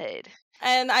would.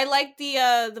 And I like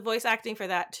the voice acting for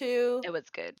that too, It was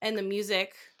good. and the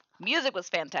music. Music was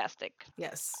fantastic.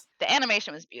 Yes, The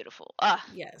animation was beautiful. Ah,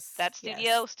 yes, that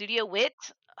yes. Studio Wit,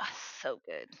 so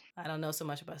good. I don't know so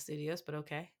much about studios, but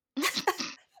okay.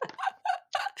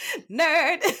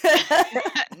 Nerd.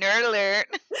 Nerd alert.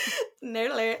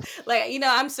 Nerd alert. Like,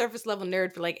 I'm surface level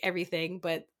nerd for like everything,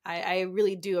 but I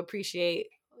really do appreciate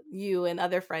you and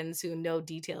other friends who know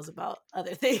details about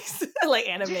other things like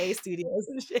anime studios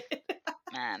and shit.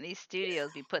 Man, these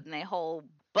studios be putting their whole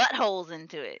buttholes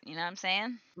into it. You know what I'm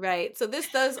saying? Right. So this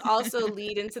does also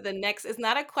lead into the next, it's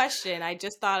not a question, I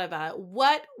just thought about it.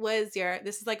 What was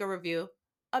this is like a review,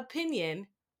 opinion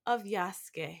of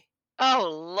Yasuke?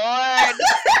 Oh Lord.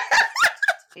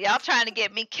 Y'all trying to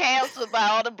get me canceled by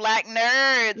all the black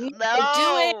nerds.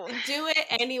 No. Do it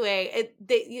anyway.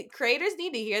 Creators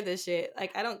need to hear this shit.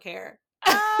 Like, I don't care.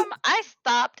 I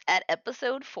stopped at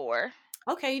episode 4.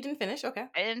 Okay, you didn't finish. Okay.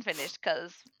 I didn't finish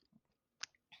because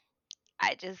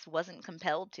I just wasn't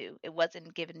compelled to. It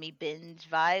wasn't giving me binge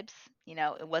vibes.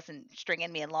 It wasn't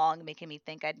stringing me along, making me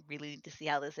think I'd really need to see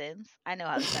how this ends. I know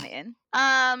how it's gonna end.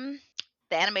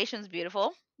 The animation's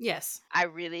beautiful. Yes. I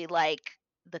really like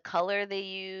the color they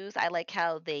use. I like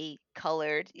how they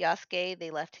colored Yasuke.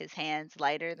 They left his hands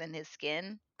lighter than his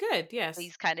skin. Good. Yes.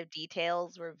 These kind of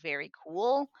details were very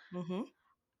cool. Mm-hmm.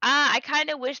 I kind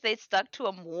of wish they'd stuck to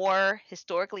a more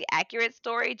historically accurate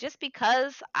story just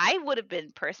because I would have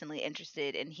been personally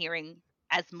interested in hearing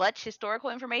as much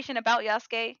historical information about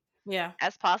Yasuke Yeah.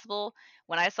 as possible.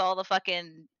 When I saw the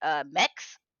fucking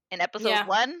mechs in episode Yeah.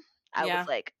 1, I was Yeah.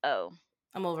 like, oh,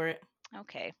 I'm over it.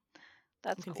 okay, I'm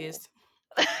that's cool. confused.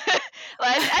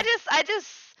 I just,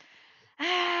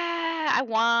 I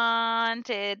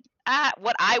wanted,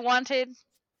 what I wanted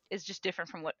is just different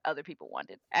from what other people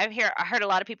wanted. I heard a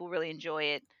lot of people really enjoy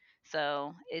it,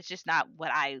 so it's just not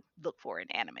what I look for in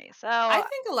anime. So, I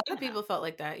think a lot you of know, people felt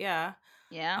like that. Yeah.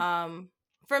 yeah.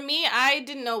 For me, I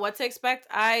didn't know what to expect.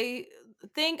 I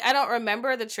think I don't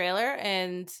remember the trailer,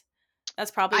 and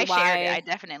that's probably I shared it. why I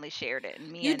definitely shared it,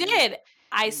 and you did.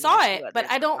 I me and saw a few it, but others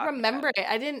I were don't talking about remember it. it.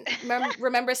 I didn't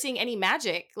remember seeing any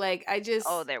magic. Like I Oh, just,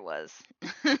 there was, I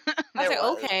was there like,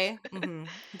 was. okay.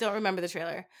 Don't remember the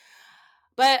trailer.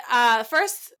 But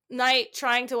first night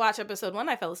trying to watch episode 1,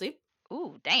 I fell asleep.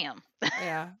 Ooh, damn.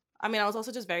 Yeah. I mean, I was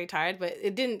also just very tired, but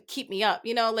it didn't keep me up.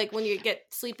 You know, like when you get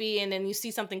sleepy and then you see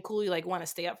something cool, you like want to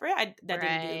stay up for it. That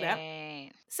didn't do that.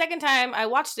 Right. Second time, I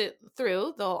watched it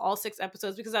through all 6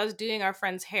 episodes because I was doing our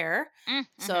friend's hair. Mm-hmm.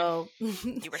 So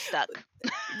You were stuck.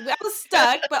 I was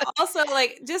stuck, but also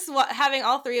like just having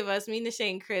all 3 of us, me, Nisha,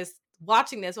 and Chris,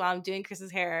 watching this while I'm doing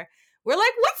Chris's hair. We're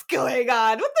like, what's going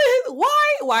on? What the?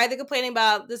 Why are they complaining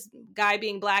about this guy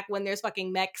being black when there's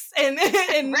fucking mechs and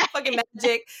and fucking Right.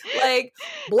 magic? Like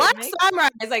black Make- samurai.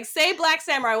 It's like say black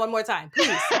samurai one more time, please.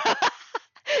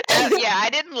 Yeah, I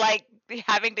didn't like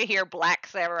having to hear Black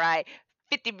Samurai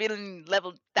 50 million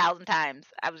level thousand times.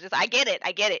 I get it.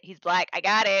 I get it. He's black. I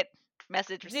got it.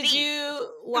 Message Did received. you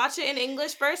watch it in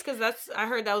English first? Because I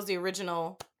heard that was the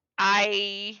original.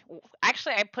 I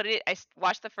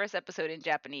watched the first episode in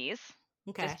Japanese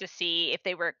Okay. just to see if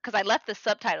they were, because I left the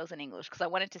subtitles in English because I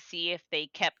wanted to see if they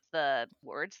kept the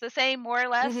words the same more or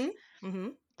less. Mm-hmm.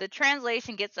 The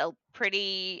translation gets a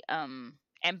pretty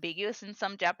ambiguous in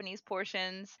some Japanese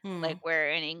portions, like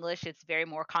where in English it's very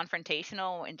more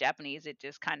confrontational. In Japanese, it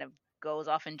just kind of goes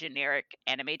off in generic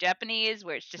anime Japanese,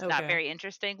 where it's just not Okay. very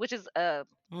interesting, which is a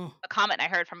comment I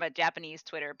heard from a Japanese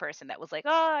Twitter person that was like,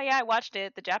 "Oh yeah, I watched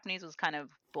it. The Japanese was kind of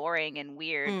boring and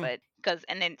weird, but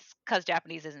because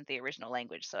Japanese isn't the original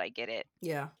language, so I get it."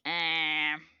 Yeah.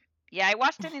 Yeah, I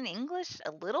watched it in English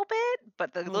a little bit,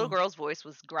 but the little girl's voice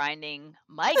was grinding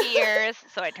my gears,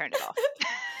 so I turned it off.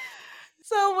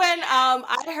 So when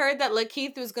I heard that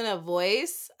Lakeith was gonna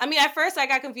voice, I mean, at first I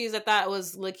got confused. I thought it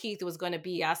was Lakeith was gonna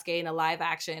be Yasuke in a live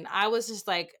action. I was just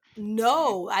like,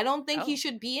 no, I don't think he Oh.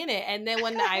 should be in it. And then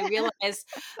when I realized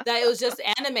that it was just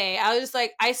anime, I was just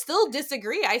like, I still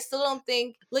disagree. I still don't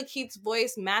think Lakeith's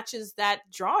voice matches that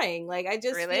drawing. Like, I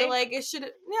just Really? feel like it should.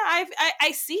 Yeah,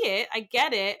 I see it, I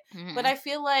get it, but I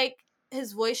feel like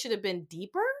his voice should have been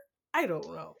deeper. I don't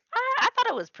know. I thought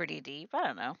it was pretty deep. I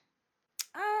don't know.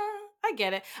 I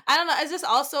get it. I don't know. Is this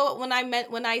also when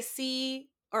I see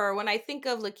or when I think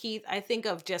of Lakeith, I think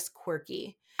of just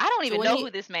quirky. I don't So even when know who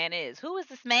this man is. Who is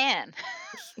this man?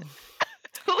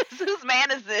 Whose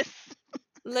man is this?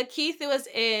 Lakeith was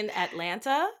in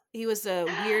Atlanta. He was a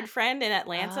weird friend in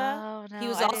Atlanta. Oh He no,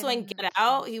 was I also in didn't. Get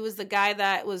Out. He was the guy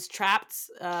that was trapped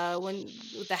when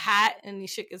with the hat and he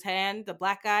shook his hand. The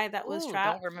black guy that was Ooh,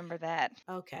 trapped. don't remember that.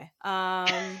 Okay.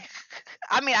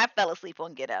 I mean, I fell asleep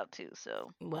on Get Out too,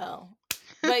 so. Well,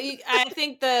 but I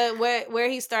think where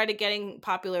he started getting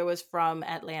popular was from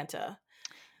Atlanta.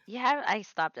 Yeah, I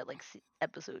stopped at like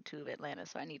episode 2 of Atlanta,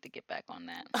 so I need to get back on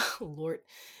that. Oh, Lord.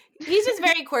 He's just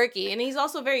very quirky, and he's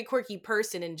also a very quirky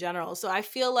person in general. So I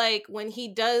feel like when he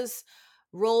does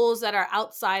roles that are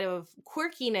outside of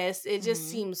quirkiness, it just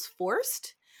seems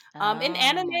forced. In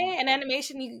anime Oh. and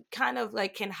animation, you kind of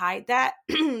like can hide that,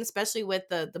 especially with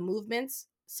the movements.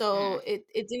 So it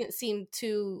didn't seem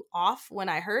too off when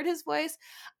I heard his voice.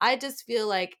 I just feel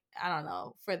like, I don't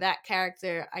know, for that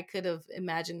character, I could have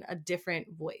imagined a different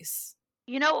voice.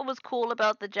 You know what was cool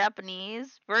about the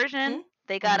Japanese version?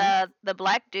 They got Mm-hmm. the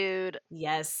black dude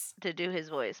Yes. to do his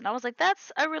voice, and I was like,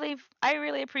 I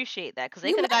really appreciate that because they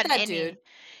You could have met gotten that any. dude.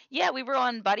 Yeah, we were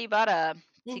on Baribara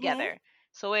Mm-hmm. together.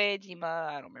 Soejima,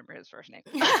 I don't remember his first name,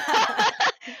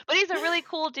 but he's a really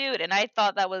cool dude, and I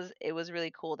thought it was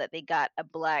really cool that they got a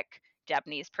black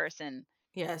Japanese person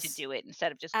to Yes. do it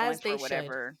instead of just going As for they should.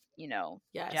 whatever,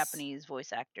 Yes. Japanese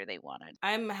voice actor they wanted.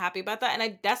 I'm happy about that.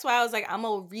 And that's why I was like, I'm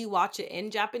gonna rewatch it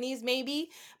in Japanese maybe.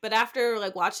 But after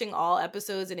like watching all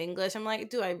episodes in English, I'm like,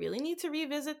 do I really need to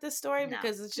revisit this story? No,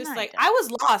 Because it's just no, you like I was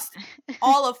lost don't.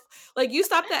 all of like you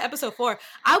stopped at episode 4.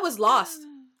 I was lost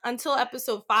until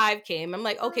episode 5 came. I'm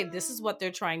like, okay, this is what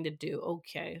they're trying to do.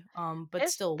 Okay. But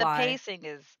It's still the why? pacing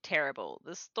is terrible.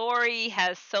 The story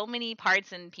has so many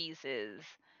parts and pieces.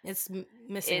 It's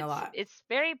missing a It's lot. it's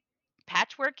very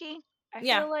patchworky. I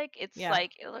Yeah. feel like it's Yeah.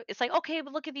 like okay,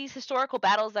 but look at these historical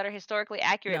battles that are historically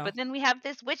accurate, No. but then we have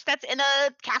this witch that's in a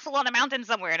castle on a mountain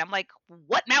somewhere, and I'm like,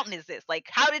 what mountain is this? Like,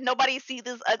 how did nobody see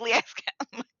this ugly ass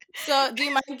castle? So do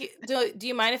you mind do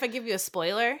you mind if I give you a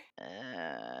spoiler?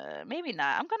 Maybe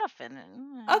not. I'm gonna finish.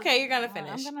 Okay, you're gonna I'm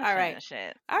finish. gonna All right. finish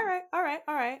it. All right. All right.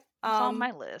 All right. It's on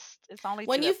my list. It's only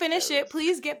When 2 you finish it, episodes.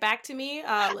 please get back to me.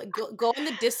 Like, go in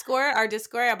the Discord, our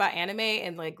Discord about anime,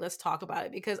 and like let's talk about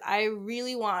it because I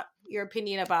really want your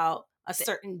opinion about a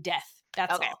certain death.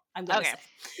 That's Okay. all I'm gonna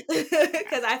Okay. say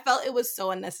because I felt it was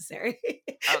so unnecessary.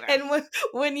 Okay. And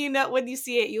when you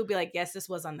see it, you'll be like, yes, this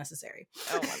was unnecessary.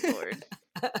 Oh my lord.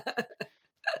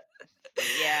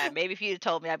 Yeah, maybe if you'd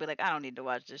told me, I'd be like, I don't need to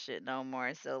watch this shit no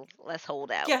more. So let's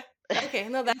hold out. Yeah. Okay.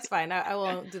 No, that's fine. I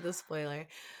won't do the spoiler.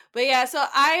 But yeah, so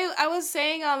I was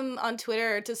saying on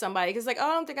Twitter to somebody because like, oh,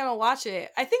 I don't think I'm gonna watch it.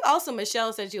 I think also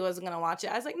Michelle said she wasn't gonna watch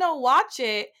it. I was like, no, watch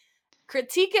it,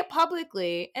 critique it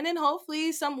publicly, and then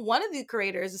hopefully one of the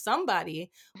creators or somebody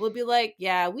will be like,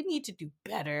 yeah, we need to do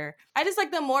better. I just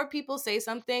like the more people say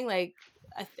something, like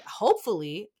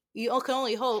hopefully you can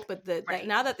only hope, but that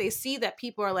now that they see that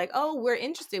people are like, oh, we're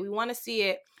interested, we want to see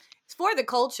it. It's for the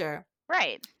culture,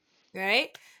 Right.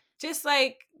 Just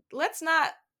like let's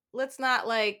not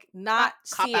like not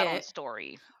cop see out on it.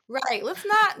 story. Right. Let's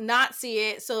not see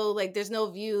it. So like there's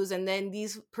no views. And then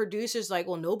these producers like,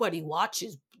 well, nobody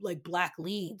watches like black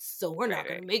leads. So we're not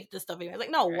going to make this stuff anymore.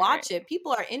 Like, no, watch it.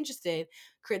 People are interested.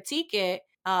 Critique it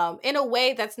in a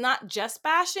way that's not just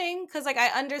bashing. Cause like I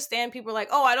understand people are like,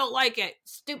 oh, I don't like it.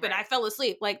 Stupid. I fell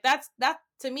asleep. Like that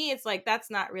to me, it's like that's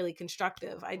not really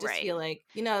constructive. I just feel like,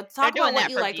 talk about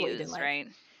what you liked, what you didn't like. Right?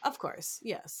 Of course,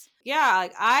 yes. Yeah,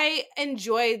 like I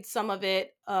enjoyed some of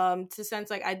it to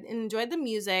sense like I enjoyed the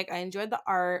music, I enjoyed the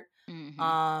art.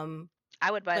 Mm-hmm.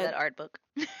 I would buy that art book.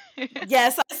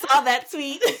 Yes, I saw that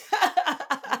tweet.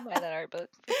 I'd buy that art book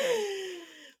for sure.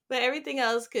 But everything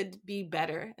else could be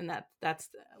better, and that's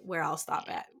where I'll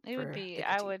stop at. It would be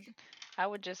I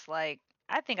would just like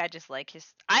I think I just like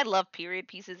I love period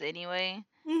pieces anyway.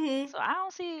 Mm-hmm. So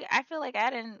I feel like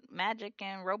adding magic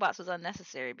and robots was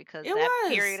unnecessary because It that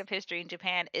was. period of history in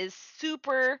Japan is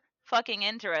super fucking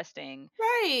interesting.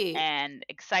 Right. And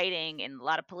exciting and a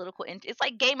lot of political it's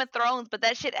like Game of Thrones, but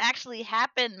that shit actually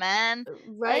happened, man.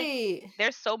 Right. Like,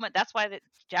 there's so much. That's why the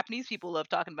Japanese people love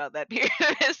talking about that period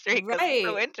of history because it's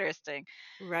so interesting.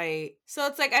 Right. So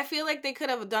it's like I feel like they could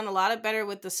have done a lot of better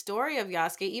with the story of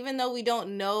Yasuke, even though we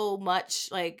don't know much,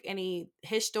 like any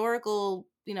historical,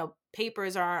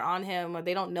 papers aren't on him or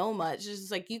they don't know much. It's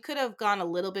just like you could have gone a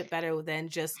little bit better than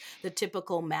just the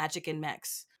typical magic and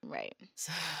mechs. Right.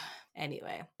 So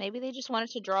anyway. Maybe they just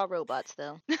wanted to draw robots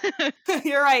though.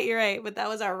 You're right. But that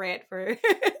was our rant for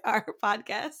our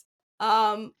podcast.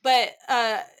 But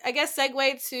I guess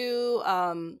segue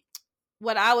to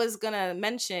what I was gonna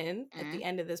mention at the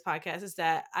end of this podcast is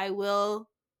that I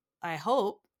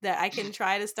hope that I can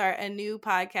try to start a new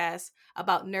podcast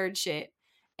about nerd shit.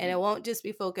 And it won't just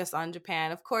be focused on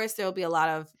Japan. Of course, there will be a lot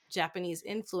of Japanese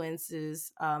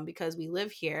influences because we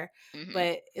live here. Mm-hmm.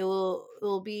 But it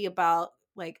will be about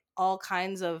like all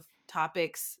kinds of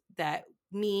topics that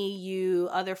me, you,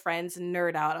 other friends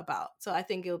nerd out about. So I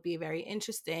think it'll be very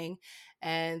interesting.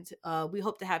 And we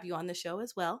hope to have you on the show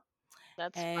as well.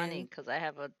 That's funny because I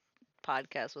have a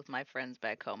podcast with my friends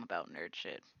back home about nerd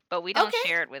shit. But we don't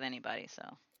share it with anybody, so.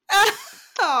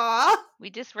 Aww. We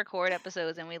just record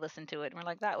episodes and we listen to it and we're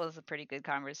like, that was a pretty good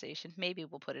conversation. Maybe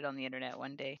we'll put it on the internet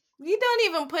one day. You don't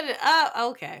even put it up.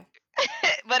 Okay.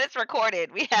 But it's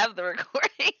recorded. We have the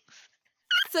recordings.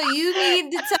 So you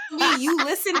need to tell me you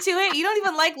listen to it? You don't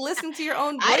even like listen to your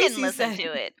own voice. I didn't listen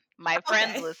to it. My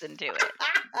friends listened to it.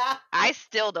 I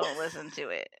still don't listen to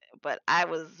it, but I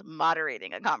was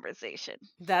moderating a conversation.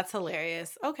 That's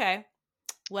hilarious. Okay.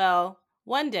 Well,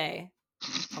 one day,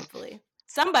 hopefully,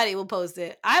 somebody will post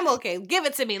it. I'm okay. Give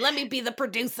it to me. Let me be the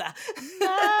producer.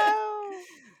 No.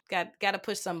 Got to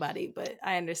push somebody, but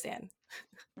I understand.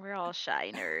 We're all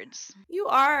shy nerds. You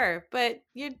are, but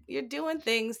you're doing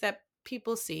things that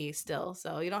people see still,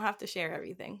 so you don't have to share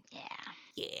everything. Yeah.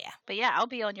 Yeah. But yeah, I'll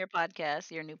be on your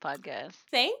podcast, your new podcast.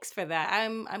 Thanks for that.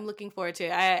 I'm looking forward to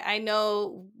it. I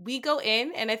know we go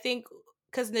in, and I think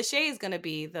because Nashay is gonna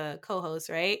be the co-host,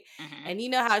 right? Hmm. And you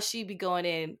know how she be going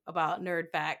in about nerd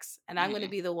facts, and I'm gonna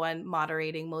Hmm. be the one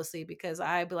moderating mostly because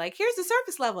I be like, here's the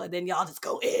surface level, and then y'all just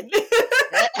go in.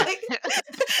 Like,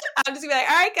 I'm just gonna be like,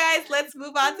 all right, guys, let's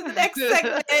move on to the next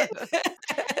segment. It's like,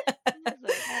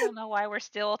 I don't know why we're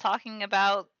still talking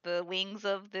about the wings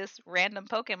of this random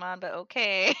Pokemon, but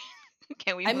okay.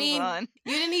 Can we I move mean, on?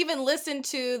 you didn't even listen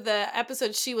to the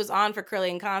episode she was on for Curly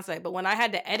and Concept, but when I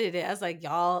had to edit it, I was like,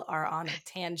 y'all are on a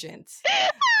tangent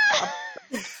ab-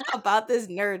 about this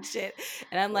nerd shit.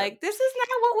 And I'm what like, this is not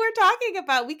what we're talking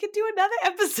about. We could do another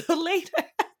episode later.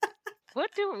 what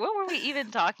were we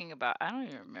even talking about? I don't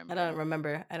even I remember.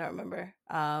 don't remember.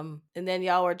 And then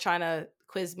y'all were trying to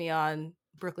quiz me on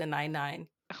Brooklyn Nine-Nine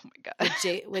Oh my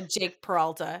god. with Jake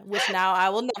Peralta, which now I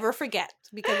will never forget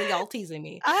because of y'all teasing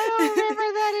me. I don't remember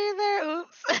that either.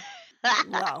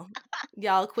 Oops. Well,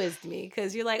 y'all quizzed me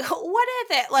because you're like, what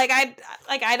is it? Like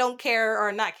I don't care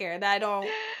or not care that I don't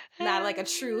not like a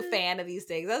true fan of these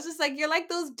things. I was just like, you're like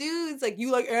those dudes, like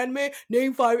you like anime,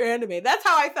 name 5 anime. That's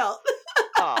how I felt.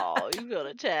 Oh, you feel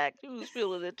attacked. Who's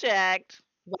feeling attacked?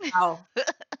 Wow.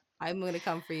 I'm gonna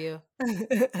come for you.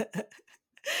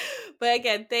 But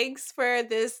again, thanks for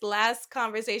this last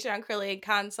conversation on Curly and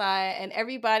Kansai. And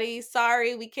everybody,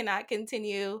 sorry we cannot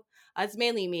continue. It's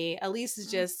mainly me. Elise is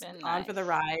It's just been on nice. for the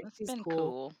ride. It's She's been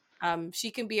cool. cool.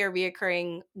 She can be a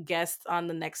reoccurring guest on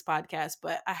the next podcast,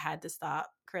 but I had to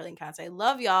stop. Curly and Kansai.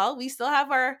 Love y'all. We still have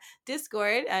our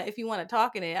Discord if you want to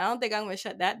talk in it. I don't think I'm going to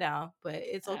shut that down, but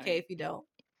it's I okay mean, if you don't.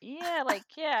 yeah,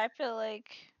 I feel like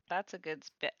that's a good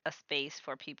a space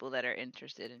for people that are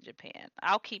interested in Japan.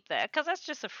 I'll keep that because that's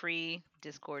just a free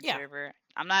Discord Yeah. server.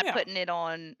 I'm not Yeah. putting it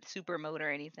on super mode or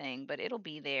anything, but it'll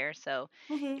be there. So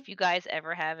Mm-hmm. if you guys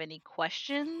ever have any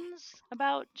questions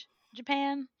about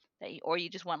Japan or you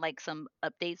just want like some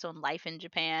updates on life in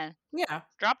Japan, Yeah.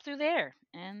 drop through there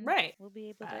and Right. we'll be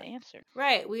able to answer.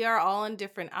 Right. We are all on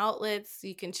different outlets.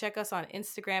 You can check us on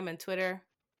Instagram and Twitter.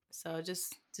 So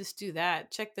just do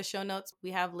that. Check the show notes.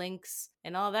 We have links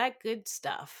and all that good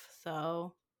stuff.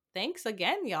 So thanks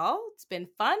again, y'all. It's been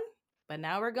fun. But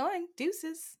now we're going.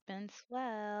 Deuces. Been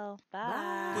swell. Bye.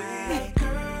 Bye. We got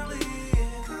Curly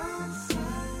and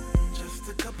Concept, just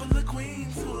a couple of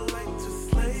queens.